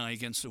Dee and I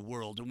against the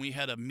world, and we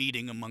had a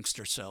meeting amongst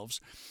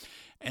ourselves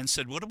and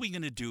said, what are we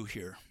going to do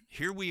here?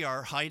 Here we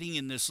are hiding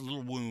in this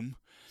little womb,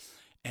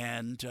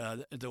 and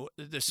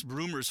this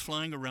rumor is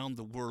flying around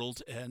the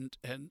world, and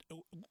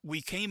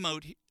we came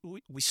out,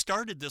 we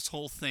started this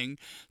whole thing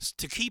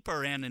to keep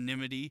our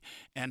anonymity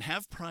and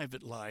have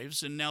private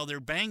lives, and now they're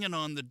banging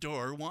on the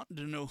door wanting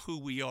to know who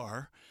we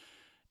are,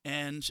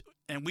 and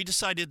we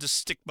decided to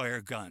stick by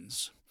our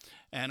guns.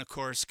 And of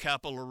course,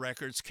 Capitol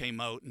Records came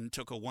out and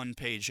took a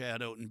one-page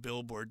ad out in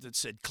Billboard that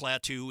said,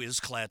 Klaatu is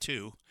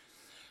Klaatu.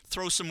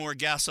 Throw some more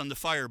gas on the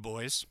fire,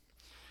 boys.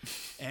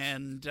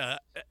 And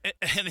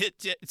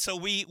so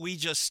we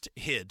just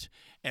hid,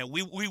 and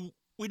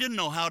we We didn't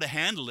know how to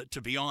handle it, to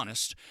be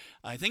honest.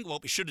 I think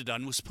what we should have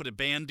done was put a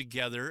band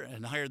together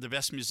and hire the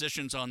best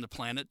musicians on the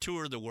planet,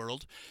 tour the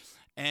world,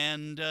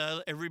 and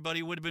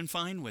everybody would have been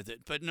fine with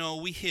it. But no,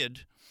 we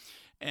hid.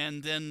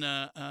 And then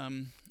a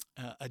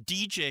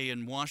DJ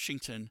in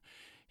Washington,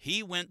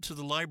 he went to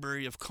the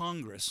Library of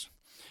Congress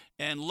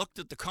and looked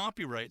at the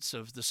copyrights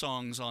of the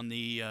songs on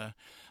the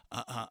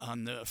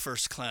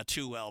first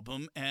Klaatu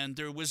album, and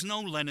there was no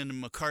Lennon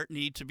and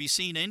McCartney to be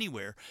seen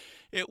anywhere.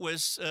 It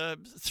was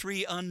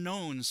three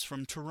unknowns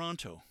from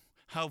Toronto.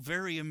 How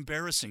very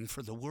embarrassing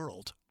for the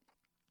world.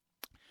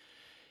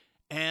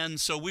 And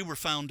so we were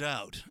found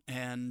out,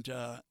 and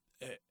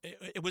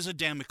it was a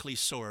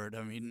Damocles sword.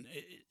 I mean,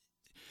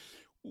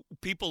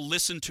 people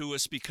listened to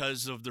us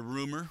because of the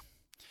rumor,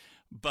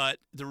 but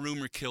the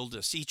rumor killed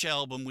us. Each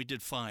album, we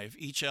did 5.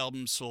 Each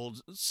album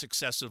sold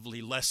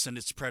successively less than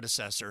its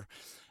predecessor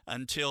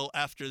until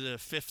after the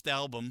 5th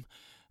album,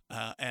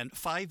 and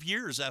 5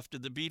 years after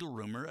the Beatle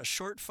rumor, a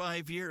short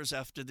 5 years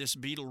after this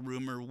Beatle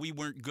rumor, we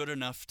weren't good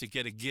enough to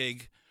get a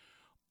gig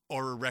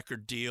or a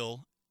record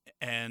deal,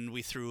 and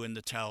we threw in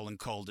the towel and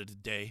called it a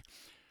day,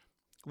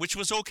 which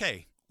was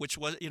okay. Which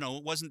was, it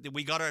wasn't,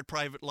 we got our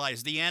private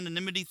lives. The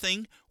anonymity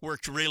thing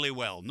worked really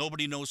well.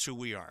 Nobody knows who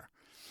we are.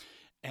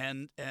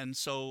 And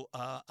so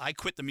I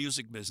quit the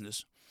music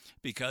business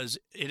because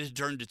it had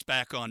turned its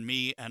back on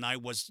me, and I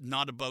was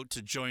not about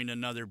to join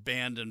another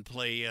band and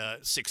play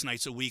 6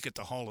 nights a week at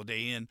the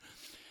Holiday Inn.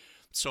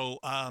 So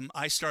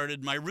I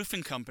started my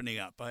roofing company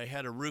up. I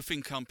had a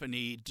roofing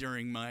company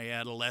during my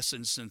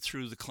adolescence and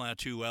through the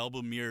Klaatu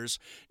album years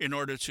in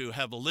order to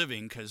have a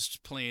living, because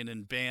playing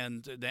in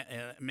band,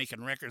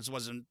 making records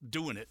wasn't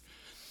doing it.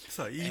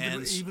 So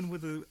even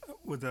with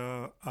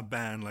a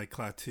band like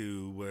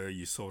Klaatu, where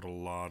you sold a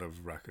lot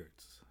of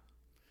records,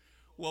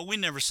 well, we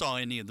never saw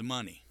any of the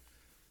money.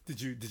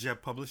 Did you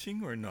have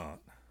publishing or not?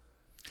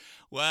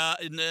 Well,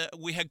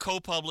 we had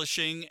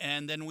co-publishing,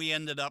 and then we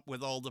ended up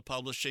with all the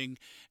publishing,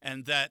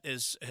 and that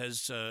has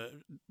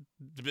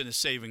been a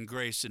saving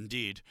grace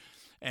indeed.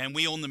 And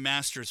we own the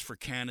masters for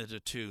Canada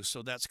too,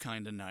 so that's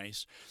kind of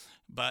nice.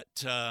 But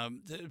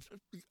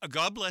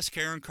God bless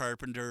Karen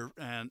Carpenter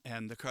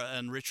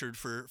and Richard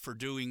for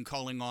doing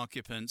Calling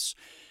Occupants,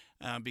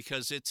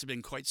 because it's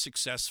been quite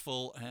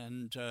successful,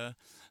 and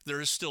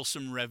there is still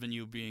some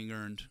revenue being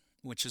earned,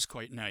 which is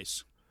quite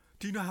nice.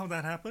 Do you know how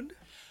that happened?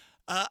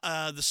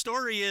 The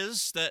story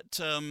is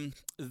that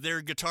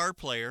their guitar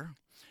player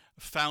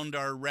found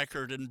our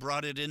record and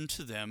brought it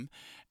into them,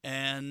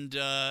 and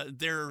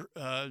they're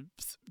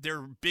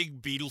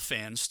big Beatle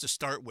fans to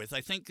start with.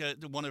 I think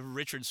one of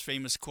Richard's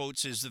famous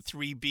quotes is the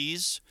 3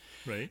 Bs,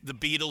 right? The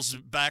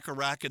Beatles,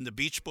 Bacharach, and the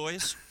Beach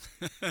Boys.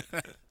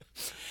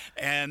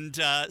 And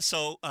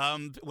so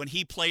when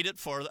he played it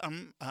for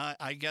them,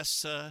 I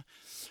guess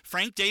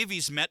Frank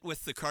Davies met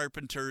with the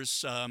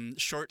Carpenters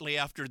shortly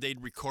after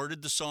they'd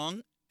recorded the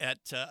song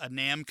at a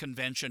NAMM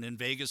convention in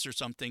Vegas or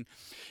something,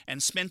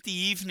 and spent the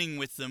evening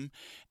with them.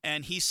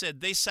 And he said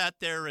they sat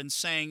there and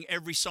sang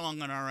every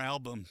song on our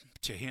album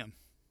to him.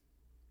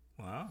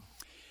 Wow.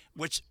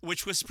 Which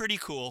was pretty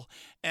cool.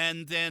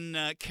 And then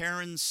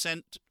Karen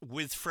sent,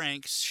 with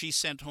Frank, she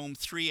sent home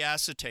 3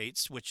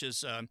 acetates, which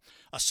is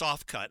a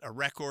soft cut, a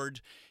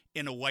record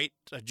in a white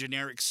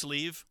generic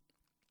sleeve,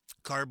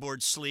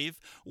 cardboard sleeve,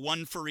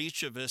 one for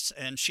each of us.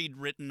 And she'd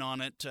written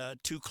on it,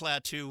 to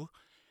Klaatu,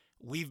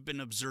 "We've been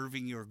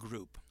observing your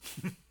group."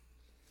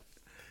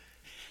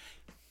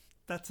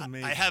 That's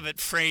amazing. I have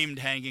it framed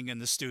hanging in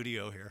the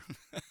studio here.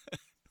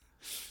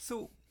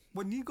 So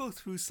when you go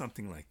through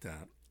something like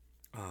that,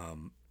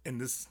 and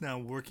this is now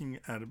working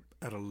at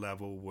a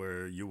level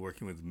where you're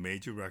working with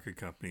major record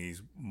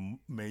companies,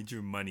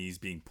 major monies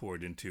being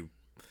poured into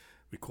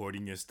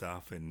recording your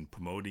stuff and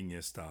promoting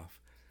your stuff,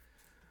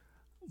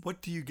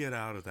 what do you get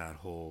out of that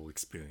whole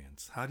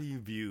experience? How do you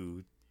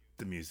view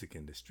the music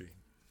industry?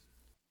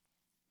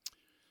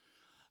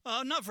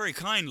 Not very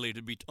kindly,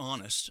 to be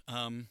honest.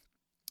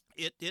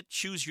 It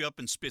chews you up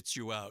and spits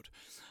you out.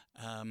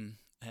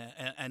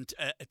 And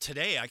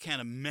today, I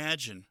can't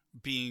imagine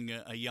being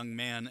a young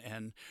man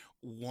and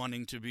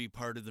wanting to be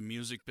part of the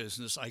music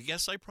business. I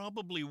guess I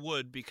probably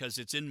would, because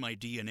it's in my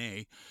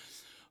DNA.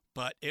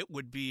 But it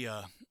would be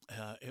a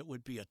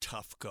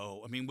tough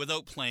go. I mean,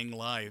 without playing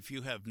live,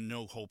 you have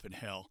no hope in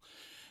hell.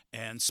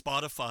 And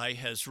Spotify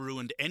has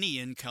ruined any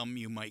income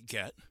you might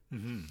get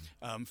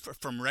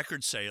from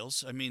record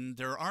sales. I mean,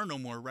 there are no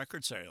more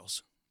record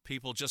sales.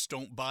 People just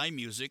don't buy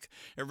music.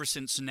 Ever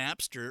since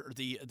Napster,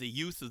 the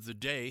youth of the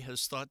day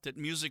has thought that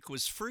music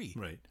was free.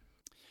 Right.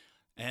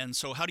 And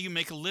so how do you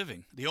make a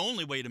living? The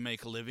only way to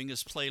make a living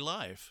is play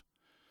live.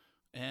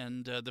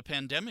 And the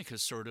pandemic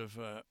has sort of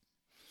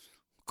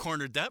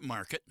cornered that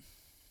market.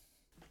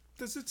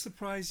 Does it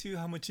surprise you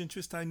how much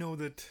interest? I know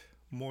that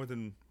more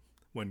than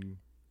one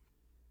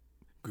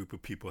group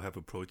of people have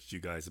approached you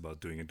guys about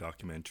doing a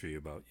documentary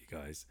about you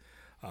guys.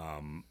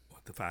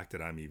 The fact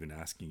that I'm even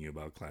asking you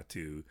about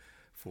Klaatu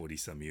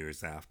 40-some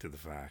years after the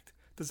fact,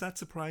 does that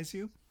surprise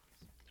you?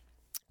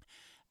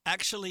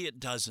 Actually, it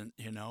doesn't.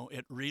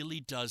 It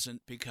really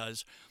doesn't,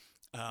 because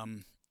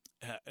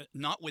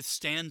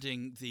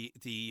notwithstanding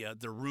the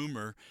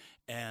rumor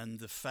and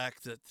the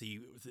fact that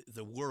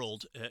the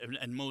world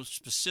and most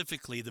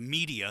specifically the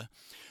media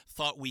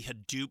thought we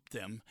had duped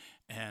them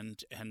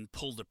and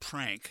pulled a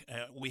prank,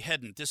 we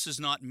hadn't. This is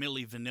not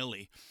Milli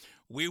Vanilli.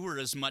 We were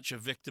as much a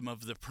victim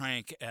of the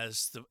prank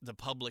as the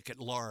public at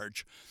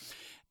large,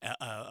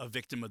 a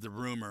victim of the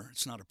rumor.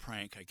 It's not a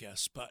prank, I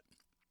guess, but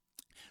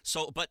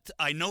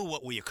I know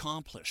what we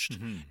accomplished.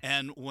 Mm-hmm.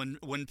 And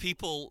when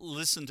people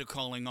listen to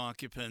Calling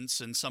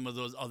Occupants and some of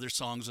those other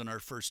songs on our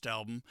first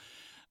album,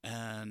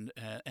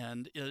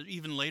 and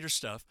even later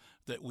stuff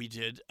that we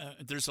did,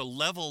 there's a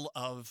level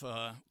of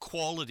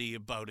quality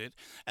about it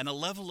and a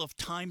level of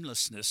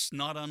timelessness,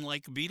 not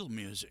unlike Beatle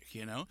music.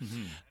 You know,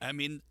 Mm-hmm. I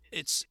mean,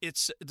 it's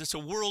a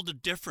world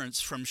of difference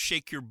from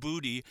 "Shake Your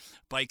Booty"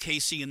 by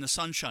Casey and the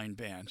Sunshine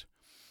Band,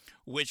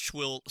 which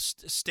will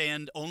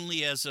stand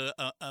only as a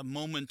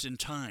moment in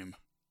time.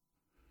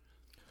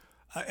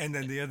 And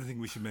then the other thing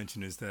we should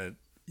mention is that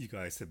you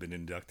guys have been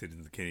inducted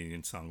into the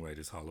Canadian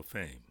Songwriters Hall of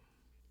Fame.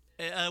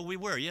 We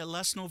were,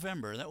 last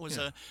November. That was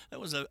a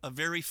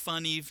very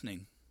fun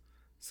evening.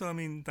 So I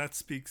mean,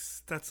 that's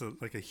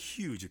like a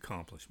huge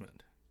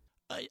accomplishment.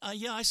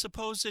 Yeah, I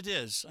suppose it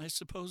is. I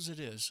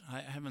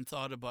haven't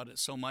thought about it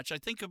so much. I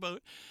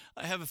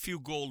have a few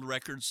gold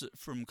records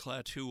from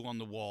Klaatu on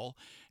the wall,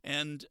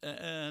 and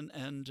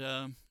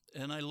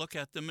I look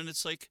at them and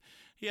it's like,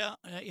 yeah,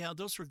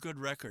 those were good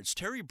records.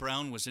 Terry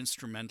Brown was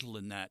instrumental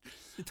in that.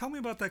 Tell me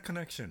about that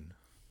connection.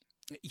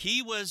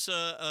 He was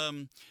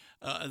the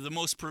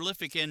most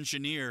prolific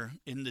engineer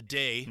in the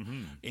day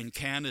in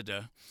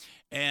Canada,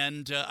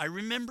 and I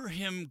remember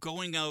him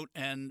going out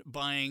and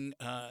buying.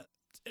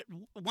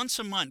 Once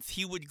a month,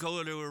 he would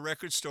go to a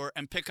record store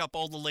and pick up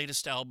all the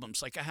latest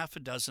albums, like a half a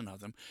dozen of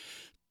them,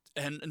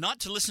 and not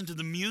to listen to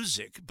the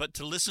music, but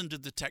to listen to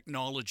the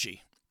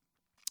technology.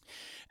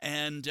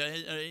 And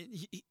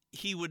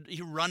he would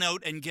run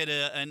out and get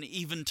an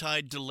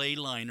Eventide delay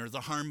line or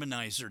the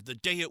harmonizer the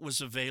day it was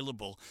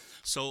available.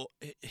 So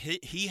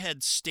he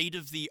had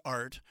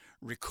state-of-the-art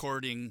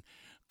recording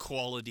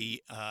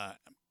quality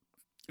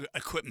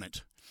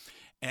equipment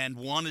and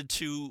wanted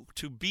to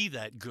be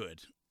that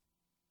good.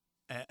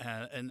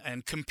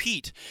 And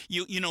compete.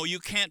 You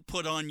can't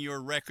put on your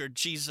record,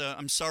 geez,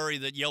 I'm sorry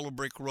that Yellow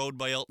Brick Road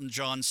by Elton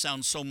John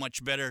sounds so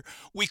much better.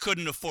 We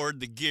couldn't afford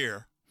the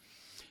gear.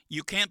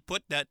 You can't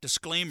put that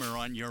disclaimer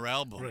on your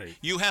album. Right.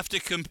 You have to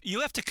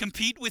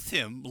compete with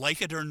him, like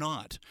it or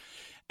not.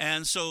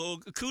 And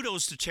so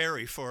kudos to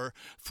Terry for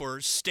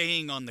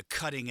staying on the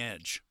cutting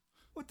edge.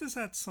 What does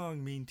that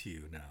song mean to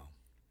you now?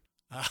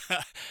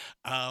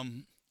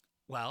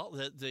 Well,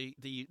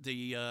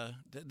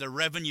 the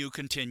revenue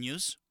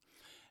continues.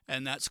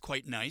 And that's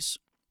quite nice.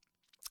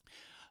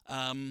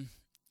 Geez,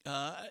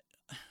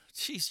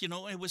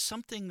 it was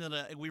something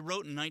that we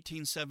wrote in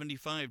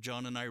 1975.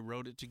 John and I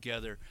wrote it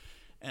together,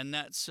 and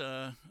that's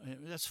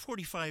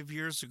 45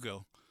 years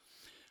ago.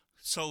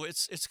 So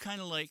it's kind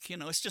of like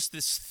it's just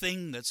this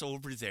thing that's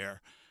over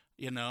there.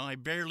 I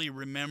barely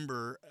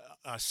remember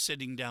us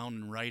sitting down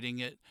and writing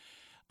it.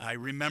 I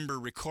remember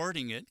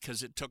recording it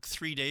because it took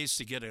 3 days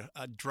to get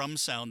a drum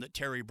sound that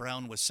Terry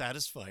Brown was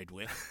satisfied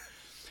with.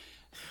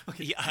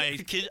 Okay. Yeah,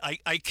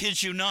 I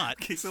kid you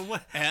not. Okay, so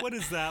what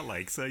is that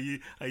like? So are you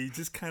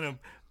just kind of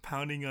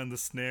pounding on the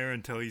snare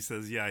until he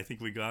says, "Yeah, I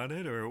think we got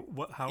it," or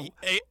what? How?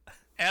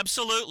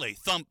 Absolutely,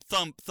 thump,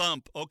 thump,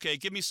 thump. Okay,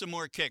 give me some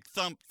more kick.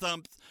 Thump,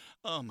 thump.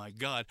 Oh my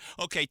God.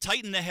 Okay,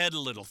 tighten the head a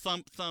little.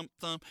 Thump, thump,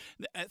 thump.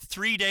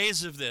 3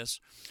 days of this.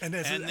 And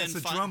as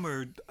a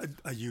drummer,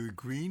 are you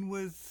agreeing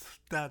with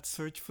that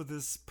search for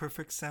this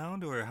perfect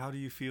sound, or how do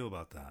you feel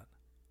about that?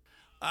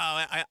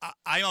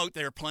 I'm out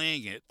there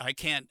playing it. I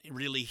can't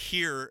really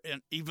hear,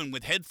 and even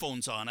with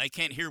headphones on, I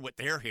can't hear what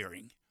they're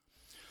hearing.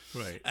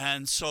 Right.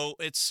 And so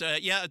it's, I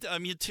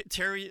mean,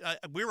 Terry,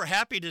 we were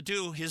happy to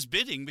do his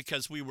bidding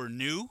because we were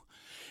new.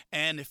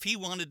 And if he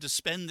wanted to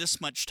spend this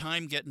much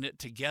time getting it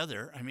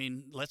together, I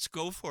mean, let's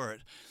go for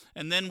it.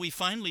 And then we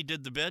finally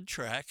did the bed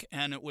track,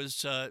 and it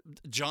was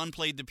John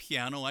played the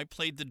piano, I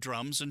played the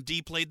drums, and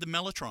Dee played the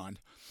mellotron.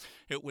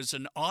 It was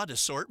an odd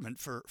assortment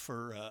for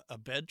a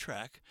bed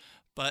track.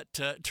 But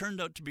it turned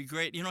out to be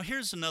great.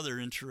 Here's another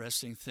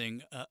interesting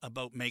thing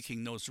about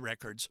making those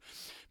records.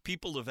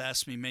 People have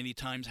asked me many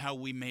times how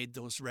we made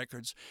those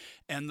records.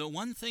 And the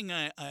one thing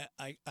I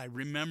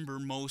remember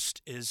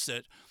most is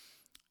that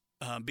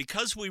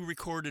because we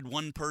recorded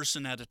one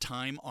person at a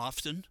time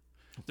often,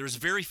 there's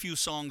very few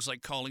songs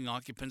like Calling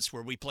Occupants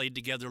where we played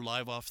together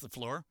live off the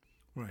floor.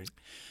 Right.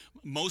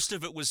 Most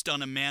of it was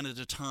done a man at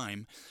a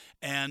time.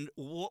 And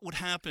what would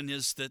happen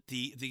is that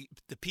the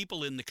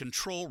people in the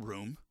control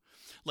room,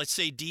 let's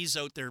say Dee's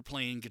out there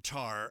playing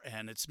guitar,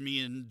 and it's me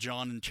and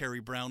John and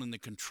Terry Brown in the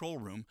control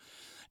room,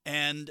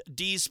 and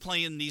Dee's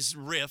playing these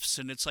riffs,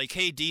 and it's like,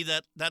 hey, Dee,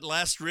 that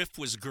last riff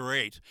was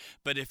great,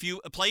 but if you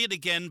play it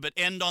again but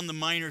end on the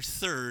minor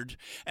third,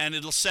 and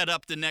it'll set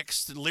up the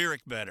next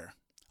lyric better.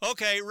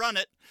 Okay, run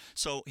it.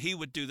 So he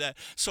would do that.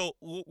 So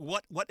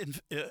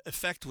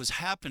effect was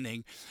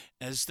happening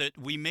is that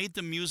we made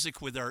the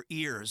music with our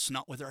ears,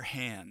 not with our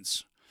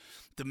hands.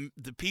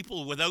 The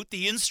people without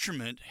the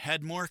instrument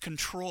had more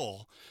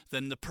control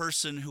than the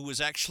person who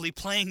was actually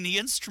playing the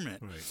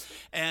instrument. Right.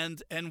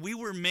 And we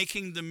were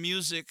making the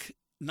music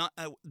not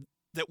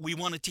that we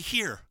wanted to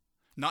hear,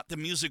 not the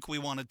music we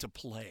wanted to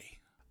play.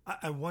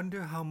 I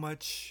wonder how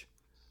much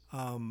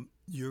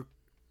your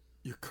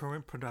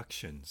current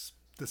productions,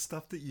 the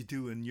stuff that you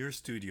do in your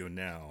studio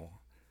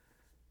now,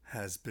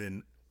 has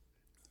been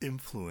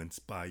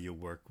influenced by your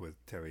work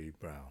with Terry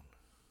Brown.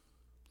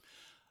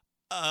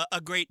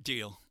 A great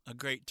deal, a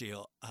great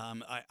deal.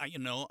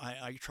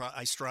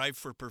 I strive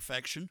for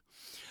perfection.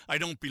 I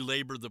don't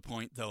belabor the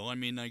point, though. I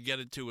mean, I get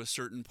it to a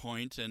certain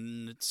point,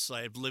 and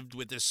I've lived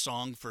with this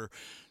song for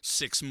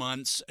 6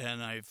 months,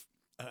 and I've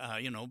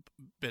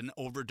been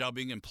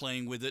overdubbing and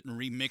playing with it and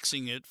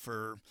remixing it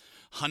for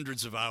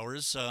hundreds of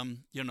hours.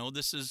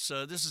 This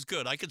is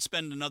good. I could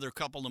spend another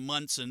couple of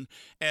months and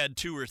add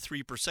 2 or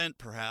 3%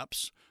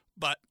 perhaps,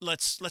 but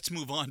let's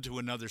move on to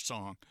another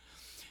song.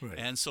 Right.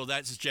 And so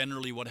that's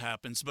generally what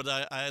happens. But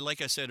I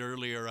like I said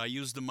earlier, I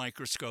use the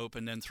microscope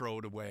and then throw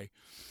it away.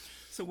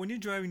 So when you're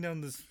driving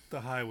down the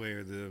highway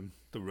or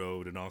the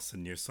road, and all of a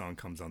sudden your song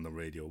comes on the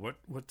radio,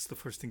 what's the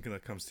first thing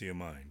that comes to your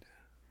mind?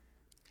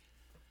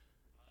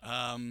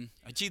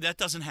 Gee, that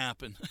doesn't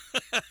happen.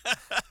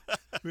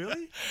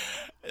 Really?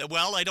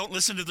 Well, I don't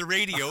listen to the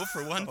radio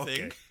for one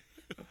thing.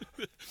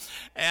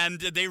 And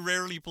they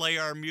rarely play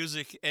our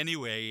music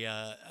anyway.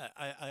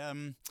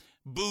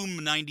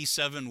 Boom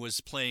 97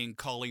 was playing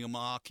Calling 'Em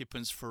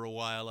Occupants for a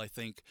while, I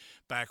think,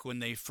 back when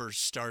they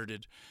first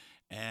started.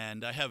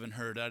 And I haven't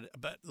heard it.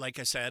 But like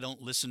I said, I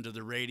don't listen to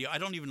the radio. I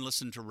don't even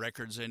listen to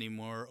records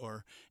anymore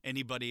or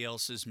anybody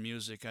else's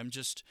music. I'm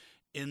just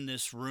in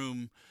this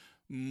room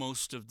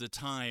most of the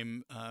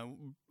time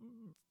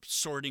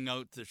sorting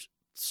out the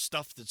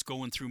stuff that's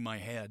going through my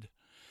head.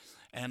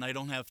 And I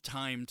don't have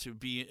time to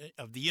be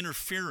of the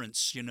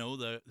interference,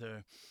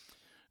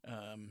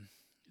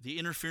 the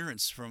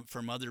interference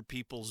from other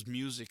people's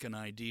music and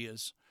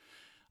ideas.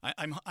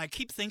 I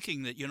keep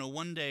thinking that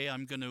one day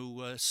I'm going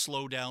to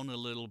slow down a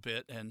little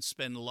bit and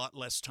spend a lot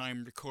less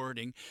time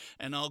recording,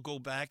 and I'll go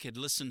back and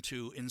listen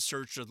to In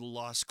Search of the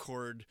Lost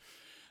Chord,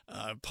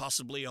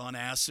 possibly on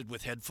acid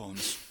with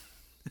headphones.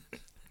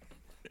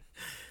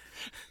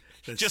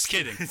 Just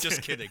kidding.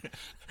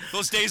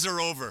 Those days are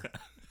over.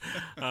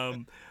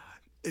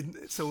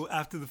 So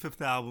after the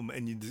 5th album,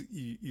 and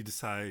you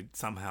decide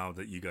somehow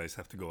that you guys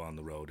have to go on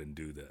the road and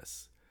do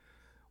this,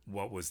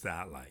 what was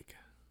that like?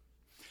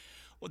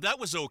 Well, that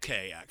was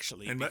okay,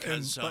 actually. But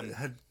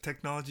had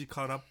technology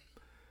caught up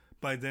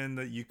by then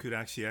that you could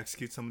actually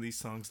execute some of these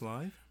songs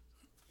live?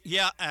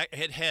 Yeah,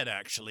 it had,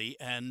 actually.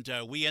 And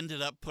we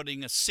ended up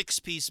putting a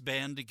 6-piece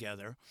band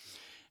together.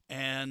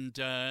 And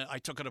I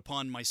took it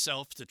upon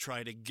myself to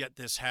try to get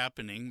this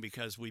happening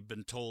because we'd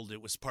been told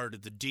it was part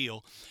of the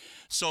deal.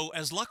 So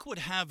as luck would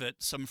have it,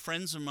 some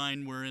friends of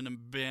mine were in a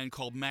band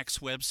called Max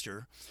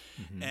Webster,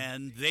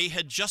 and they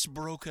had just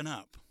broken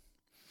up.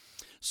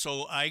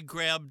 So I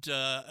grabbed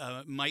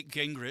Mike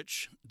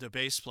Gingrich, the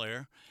bass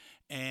player,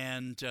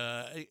 and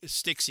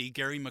Stixie,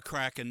 Gary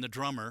McCracken, the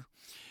drummer,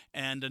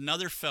 and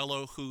another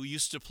fellow who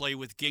used to play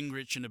with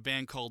Gingrich in a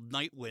band called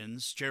Night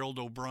Winds, Gerald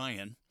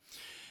O'Brien.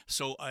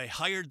 So I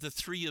hired the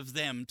 3 of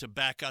them to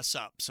back us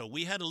up. So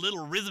we had a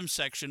little rhythm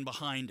section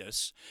behind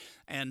us,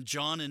 and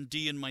John and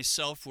Dee and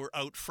myself were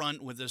out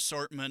front with an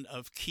assortment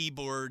of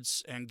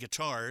keyboards and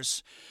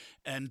guitars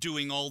and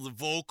doing all the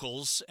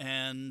vocals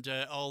and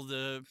all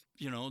the,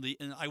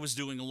 and I was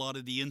doing a lot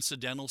of the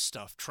incidental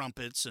stuff,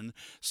 trumpets and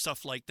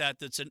stuff like that.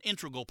 That's an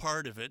integral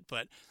part of it,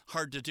 but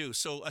hard to do.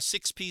 So a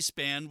 6-piece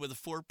band with a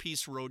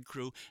 4-piece road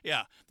crew.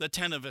 Yeah, the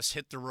 10 of us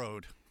hit the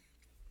road.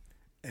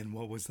 And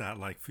what was that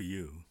like for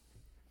you?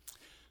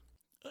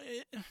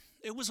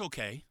 It was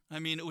okay. I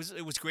mean, it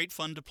was great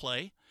fun to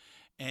play,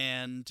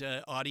 and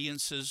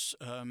audiences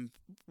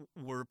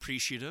were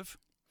appreciative.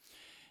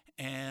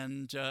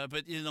 And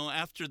but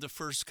after the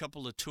first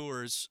couple of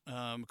tours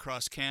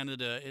across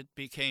Canada, it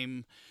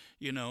became,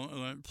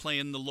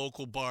 playing the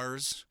local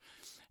bars,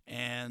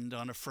 and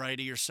on a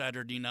Friday or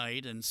Saturday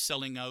night, and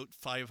selling out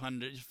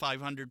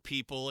 500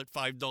 people at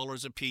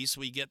 $5 a piece,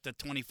 we get the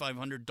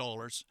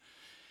 $2,500.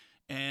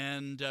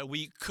 And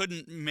we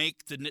couldn't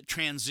make the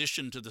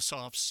transition to the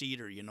soft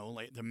cedar,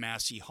 like the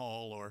Massey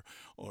Hall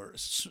or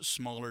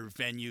smaller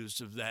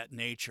venues of that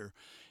nature.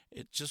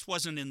 It just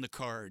wasn't in the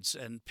cards.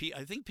 And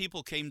I think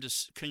people came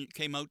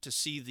out to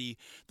see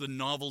the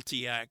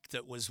novelty act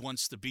that was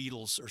once the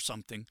Beatles or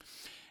something.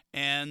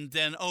 And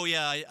then,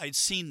 I'd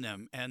seen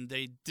them, and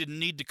they didn't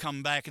need to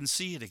come back and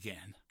see it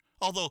again.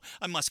 Although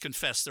I must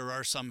confess there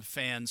are some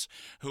fans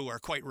who are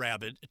quite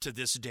rabid to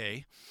this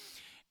day.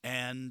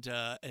 And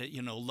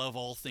love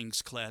all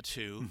things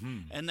Klaatu,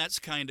 and that's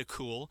kind of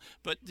cool.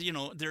 But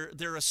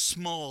they're a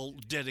small,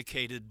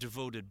 dedicated,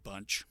 devoted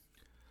bunch.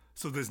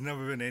 So there's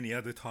never been any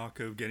other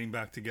talk of getting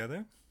back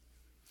together?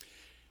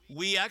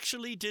 We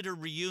actually did a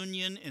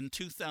reunion in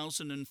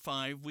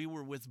 2005. We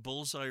were with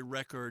Bullseye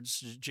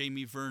Records.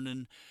 Jamie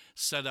Vernon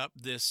set up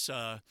this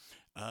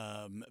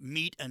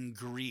meet and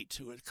greet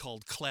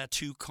called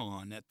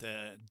Clatucon at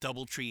the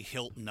Doubletree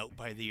Hilton out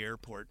by the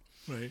airport.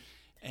 Right.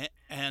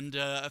 And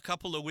a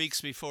couple of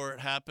weeks before it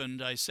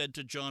happened, I said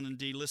to John and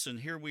Dee, listen,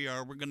 here we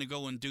are. We're going to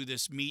go and do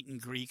this meet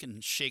and greet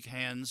and shake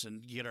hands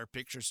and get our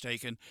pictures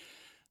taken.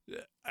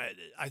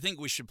 I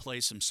think we should play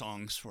some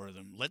songs for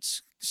them.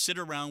 Let's sit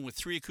around with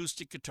 3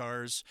 acoustic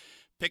guitars,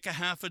 pick a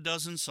half a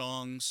dozen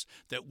songs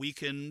that we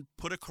can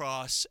put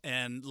across,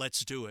 and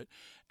let's do it.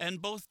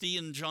 And both Dee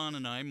and John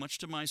and I, much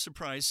to my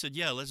surprise, said,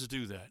 yeah, let's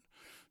do that.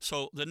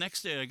 So the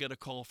next day I get a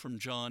call from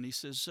John. He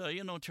says,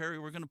 Terry,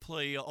 we're going to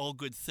play All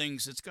Good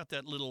Things. It's got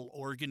that little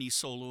organ-y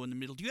solo in the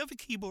middle. Do you have a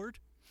keyboard?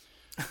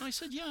 I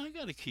said, yeah, I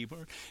got a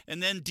keyboard.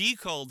 And then Dee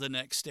called the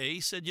next day. He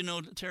said,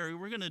 Terry,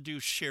 we're going to do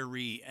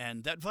Cherie,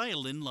 and that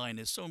violin line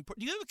is so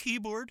important. Do you have a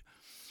keyboard?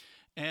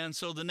 And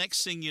so the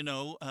next thing you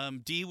know,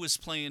 Dee was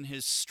playing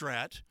his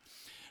Strat.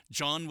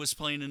 John was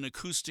playing an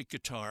acoustic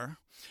guitar.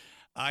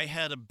 I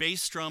had a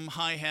bass drum,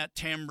 hi-hat,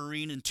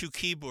 tambourine, and 2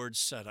 keyboards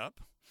set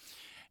up.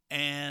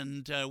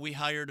 And we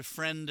hired a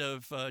friend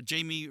of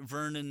Jamie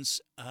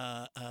Vernon's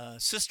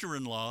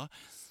sister-in-law,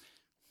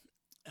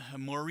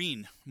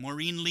 Maureen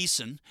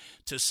Leeson,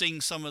 to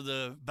sing some of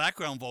the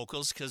background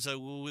vocals because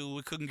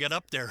we couldn't get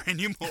up there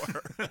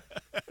anymore.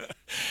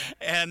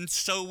 And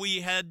so we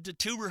had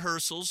 2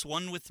 rehearsals,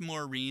 one with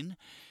Maureen.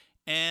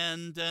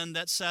 And then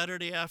that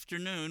Saturday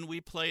afternoon,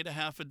 we played a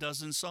half a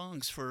dozen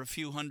songs for a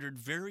few hundred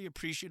very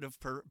appreciative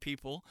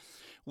people.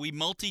 We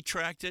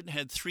multi-tracked it and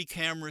had 3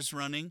 cameras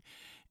running.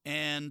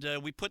 And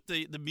we put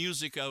the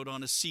music out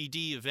on a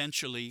CD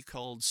eventually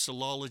called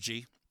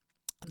Solology,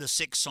 the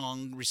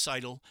 6-song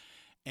recital.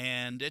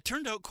 And it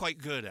turned out quite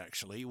good,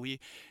 actually.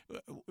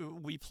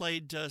 We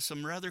played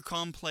some rather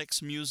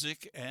complex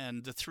music,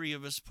 and the 3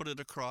 of us put it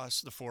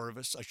across, the 4 of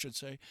us, I should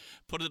say,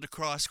 put it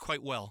across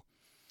quite well.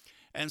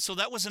 And so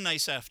that was a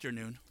nice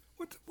afternoon.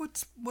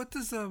 What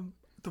does the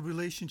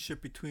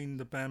relationship between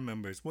the band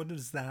members, what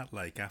is that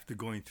like after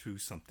going through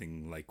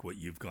something like what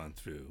you've gone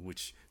through,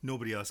 which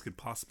nobody else could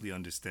possibly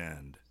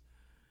understand?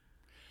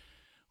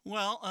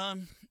 Well,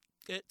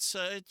 it's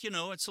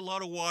a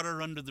lot of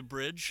water under the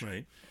bridge.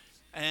 Right.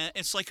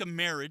 It's like a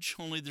marriage,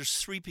 only there's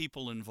 3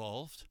 people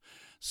involved.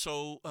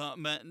 So,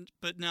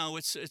 but now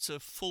it's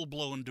a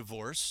full-blown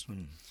divorce.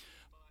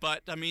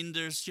 But I mean,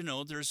 there's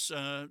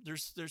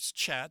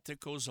chat that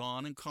goes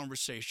on and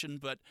conversation.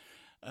 But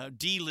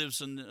Dee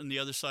lives on the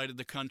other side of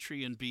the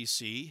country in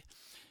BC,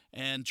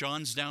 and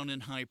John's down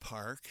in High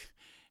Park,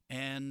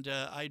 and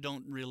I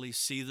don't really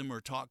see them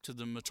or talk to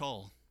them at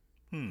all.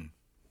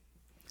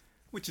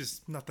 Which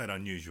is not that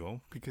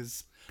unusual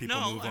because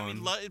people move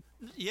on.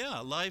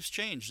 Lives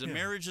change. The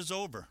marriage is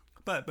over.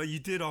 But you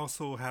did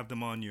also have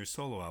them on your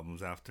solo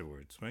albums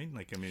afterwards, right?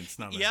 Like, I mean, it's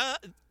not like... Yeah,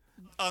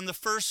 on the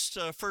first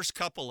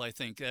couple, I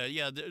think.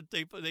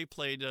 They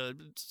played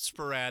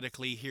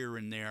sporadically here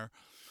and there.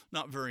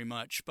 Not very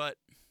much, but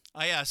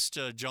I asked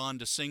John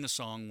to sing a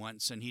song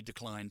once, and he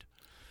declined.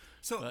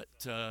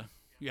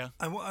 Yeah.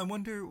 I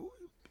wonder...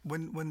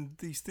 When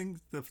these things,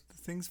 the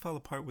things fell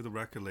apart with the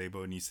record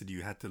label and you said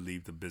you had to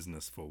leave the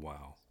business for a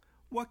while,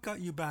 what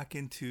got you back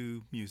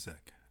into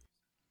music?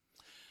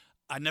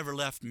 I never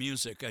left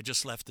music. I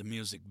just left the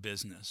music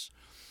business.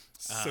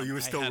 So you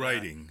were still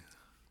writing?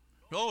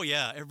 Oh,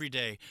 yeah, every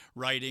day,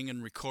 writing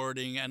and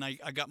recording. And I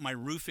got my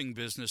roofing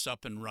business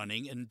up and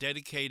running and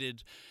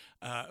dedicated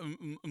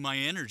my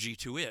energy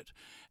to it.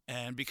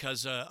 And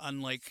because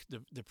unlike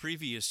the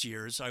previous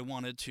years, I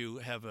wanted to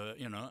have a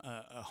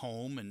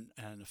home and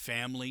a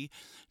family,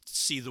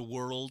 see the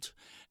world,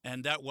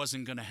 and that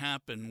wasn't going to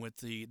happen with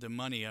the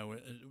money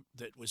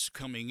that was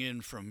coming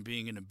in from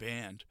being in a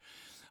band.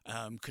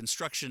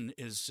 Construction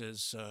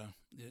is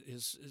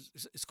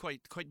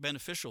quite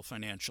beneficial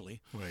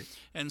financially, right?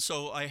 And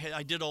so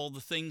I did all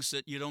the things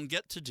that you don't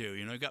get to do.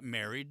 I got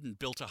married and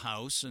built a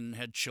house and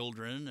had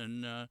children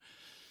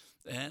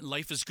and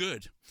life is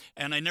good.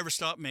 And I never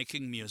stopped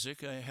making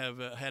music. I have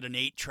had an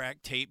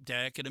 8-track tape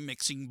deck and a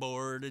mixing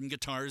board and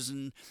guitars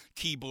and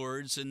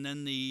keyboards. And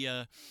then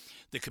the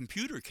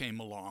computer came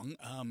along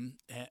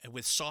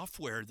with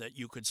software that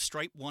you could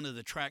stripe one of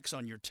the tracks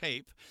on your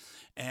tape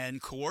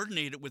and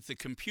coordinate it with the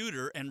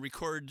computer and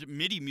record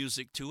MIDI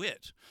music to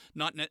it.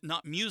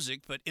 Not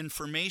music, but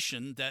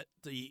information that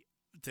the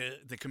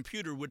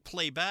computer would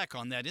play back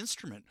on that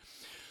instrument.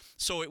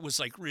 So it was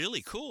like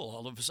really cool.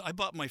 All of us. I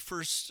bought my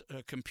first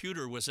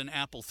computer was an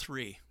Apple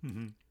III,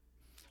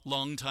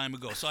 long time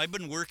ago. So I've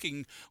been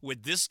working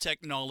with this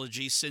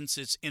technology since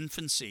its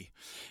infancy,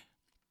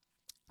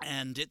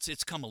 and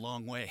it's come a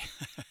long way.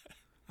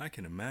 I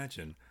can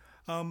imagine.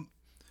 How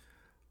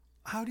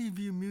do you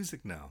view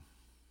music now?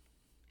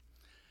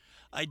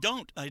 I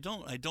don't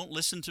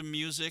listen to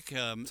music.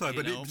 Sorry,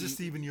 but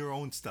just even your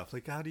own stuff.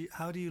 Like how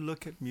do you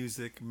look at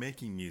music,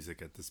 making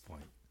music at this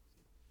point?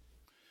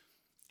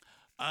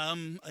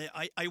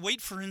 I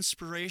wait for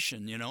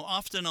inspiration.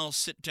 Often I'll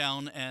sit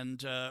down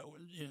and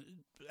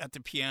at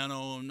the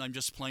piano and I'm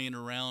just playing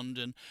around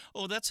and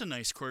oh, that's a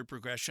nice chord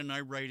progression.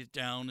 I write it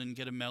down and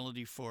get a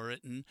melody for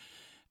it,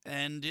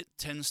 and it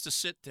tends to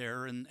sit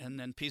there, and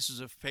then pieces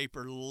of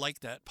paper like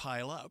that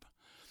pile up.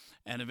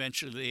 And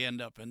eventually they end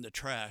up in the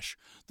trash.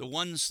 The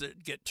ones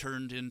that get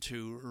turned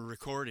into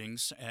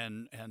recordings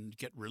and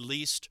get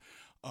released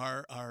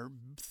are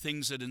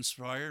things that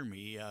inspire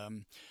me.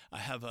 I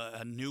have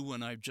a new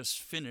one I've just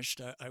finished.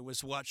 I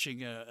was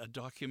watching a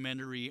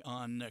documentary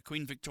on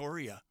Queen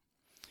Victoria,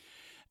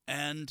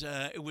 and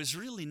it was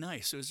really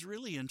nice. It was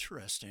really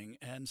interesting.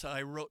 And so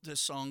I wrote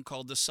this song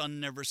called "The Sun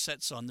Never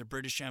Sets on the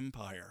British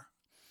Empire."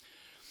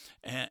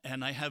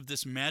 And I have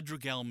this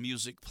madrigal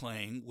music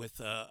playing with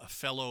a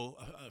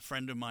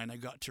friend of mine. I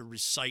got to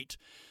recite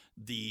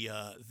the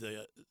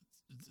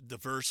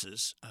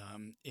verses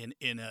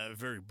in a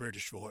very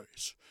British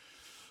voice.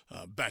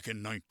 Back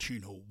in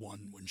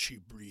 1901 when she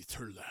breathed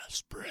her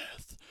last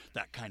breath,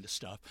 that kind of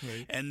stuff.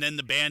 Right. And then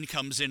the band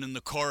comes in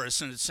the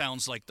chorus and it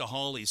sounds like the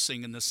Hollies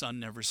singing "The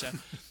Sun Never Set."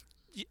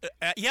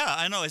 Yeah,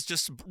 I know. It's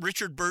just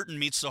Richard Burton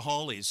meets the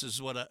Hollies is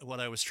what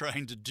I was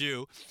trying to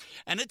do.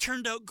 And it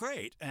turned out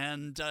great.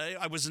 And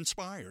I was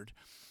inspired.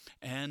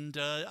 And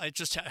I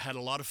just had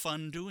a lot of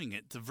fun doing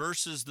it. The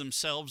verses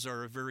themselves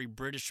are a very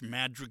British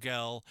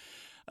madrigal,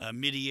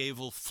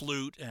 medieval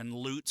flute and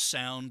lute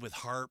sound with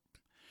harp.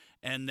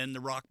 And then the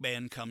rock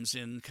band comes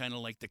in, kind of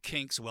like the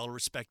Kinks,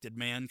 well-respected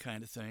man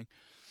kind of thing.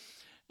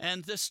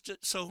 And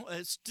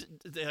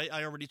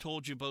I already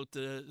told you about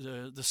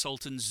the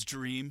Sultan's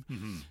Dream.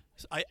 Mm-hmm.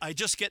 I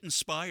just get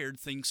inspired.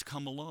 Things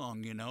come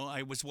along,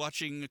 I was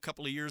watching a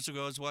couple of years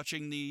ago. I was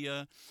watching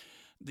the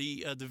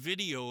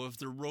video of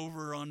the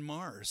rover on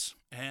Mars,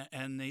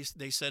 and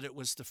they said it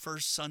was the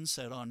first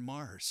sunset on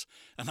Mars,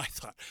 and I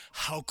thought,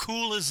 how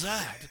cool is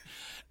that?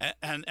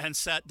 and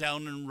sat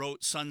down and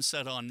wrote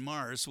 "Sunset on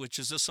Mars," which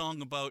is a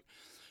song about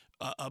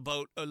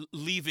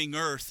leaving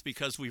Earth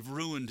because we've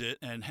ruined it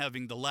and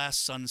having the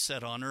last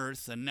sunset on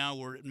Earth, and now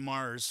we're at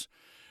Mars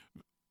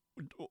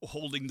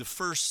holding the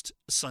first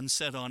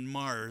sunset on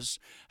Mars.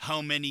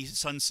 How many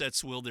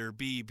sunsets will there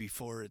be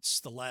before it's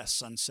the last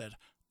sunset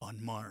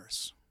on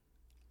Mars?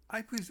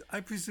 I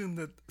presume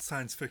that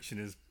science fiction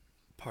is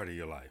part of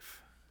your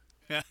life.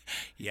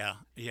 Yeah.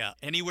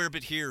 Anywhere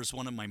but here is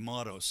one of my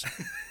mottos.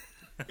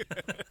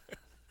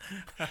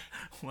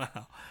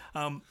 Wow.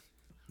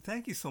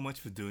 Thank you so much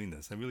for doing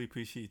this. I really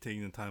appreciate you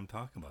taking the time to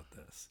talk about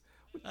this.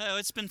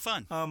 It's been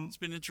fun. It's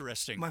been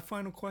interesting. My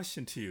final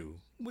question to you: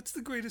 what's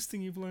the greatest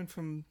thing you've learned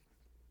from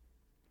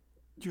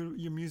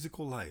your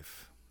musical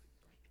life?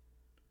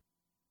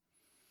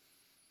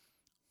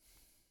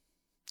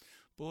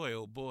 Boy,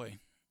 oh boy.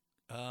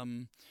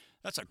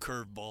 That's a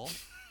curveball.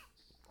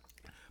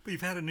 But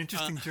you've had an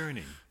interesting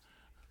journey.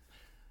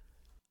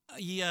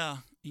 Yeah.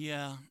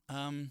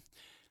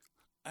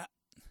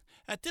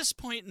 At this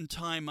point in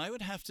time, I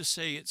would have to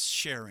say it's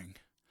sharing.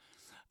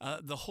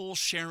 The whole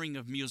sharing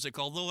of music.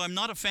 Although I'm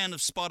not a fan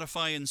of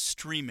Spotify and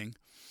streaming,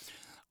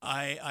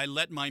 I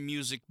let my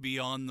music be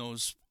on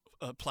those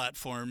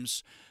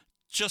platforms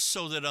just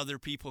so that other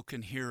people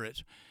can hear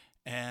it.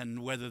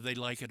 And whether they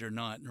like it or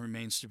not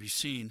remains to be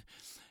seen.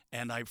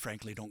 And I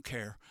frankly don't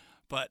care.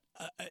 But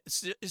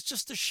it's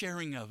just the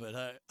sharing of it.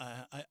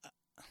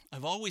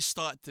 I've always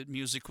thought that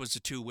music was a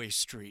two-way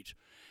street.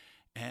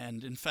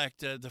 And in fact,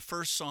 the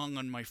first song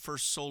on my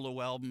first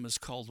solo album is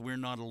called "We're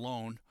Not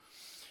Alone."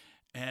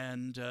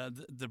 And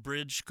the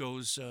bridge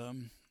goes,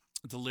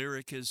 the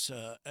lyric is,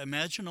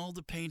 imagine all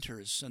the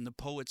painters and the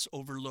poets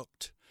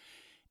overlooked.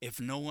 If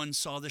no one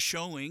saw the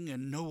showing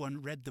and no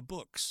one read the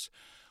books.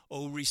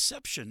 Oh,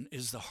 reception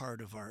is the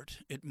heart of art.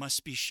 It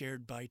must be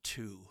shared by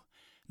two.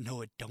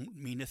 No, it don't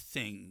mean a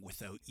thing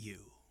without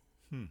you.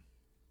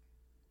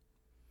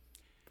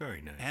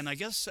 Very nice. And I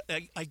guess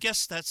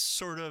that's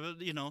sort of,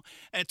 and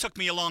it took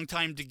me a long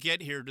time to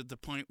get here to the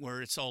point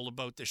where it's all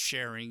about the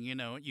sharing.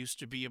 It used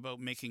to be about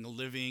making a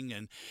living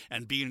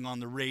and being on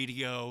the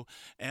radio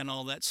and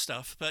all that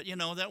stuff. But,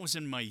 that was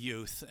in my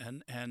youth.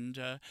 And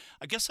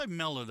I guess I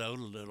mellowed out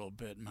a little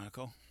bit,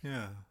 Mako.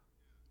 Yeah.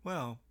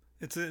 Well,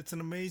 it's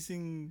an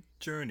amazing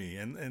journey.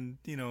 And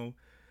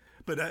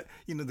but,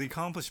 the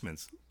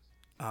accomplishments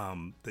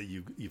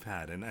that you've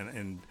had.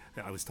 And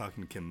I was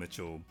talking to Kim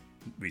Mitchell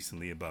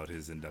recently about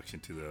his induction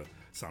to the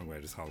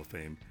Songwriters Hall of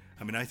Fame.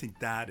 I mean, I think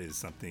that is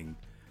something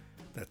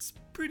that's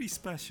pretty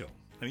special.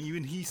 I mean,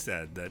 even he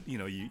said that, you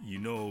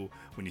know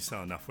when you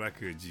sell enough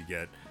records, you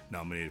get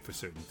nominated for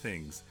certain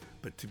things.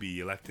 But to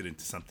be elected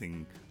into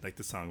something like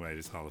the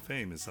Songwriters Hall of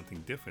Fame is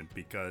something different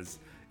because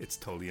it's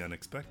totally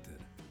unexpected.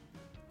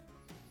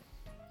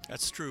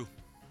 That's true.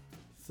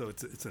 So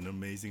it's an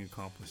amazing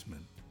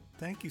accomplishment.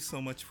 Thank you so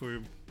much for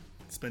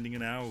spending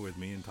an hour with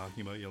me and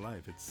talking about your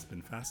life. It's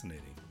been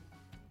fascinating.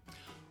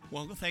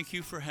 Well, thank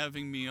you for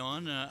having me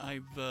on.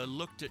 I've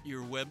looked at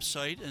your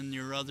website and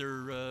your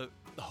other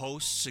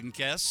hosts and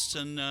guests,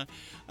 and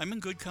I'm in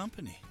good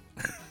company.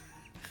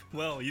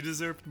 Well, you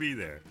deserve to be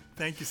there.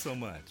 Thank you so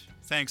much.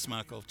 Thanks,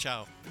 Mako.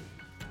 Ciao.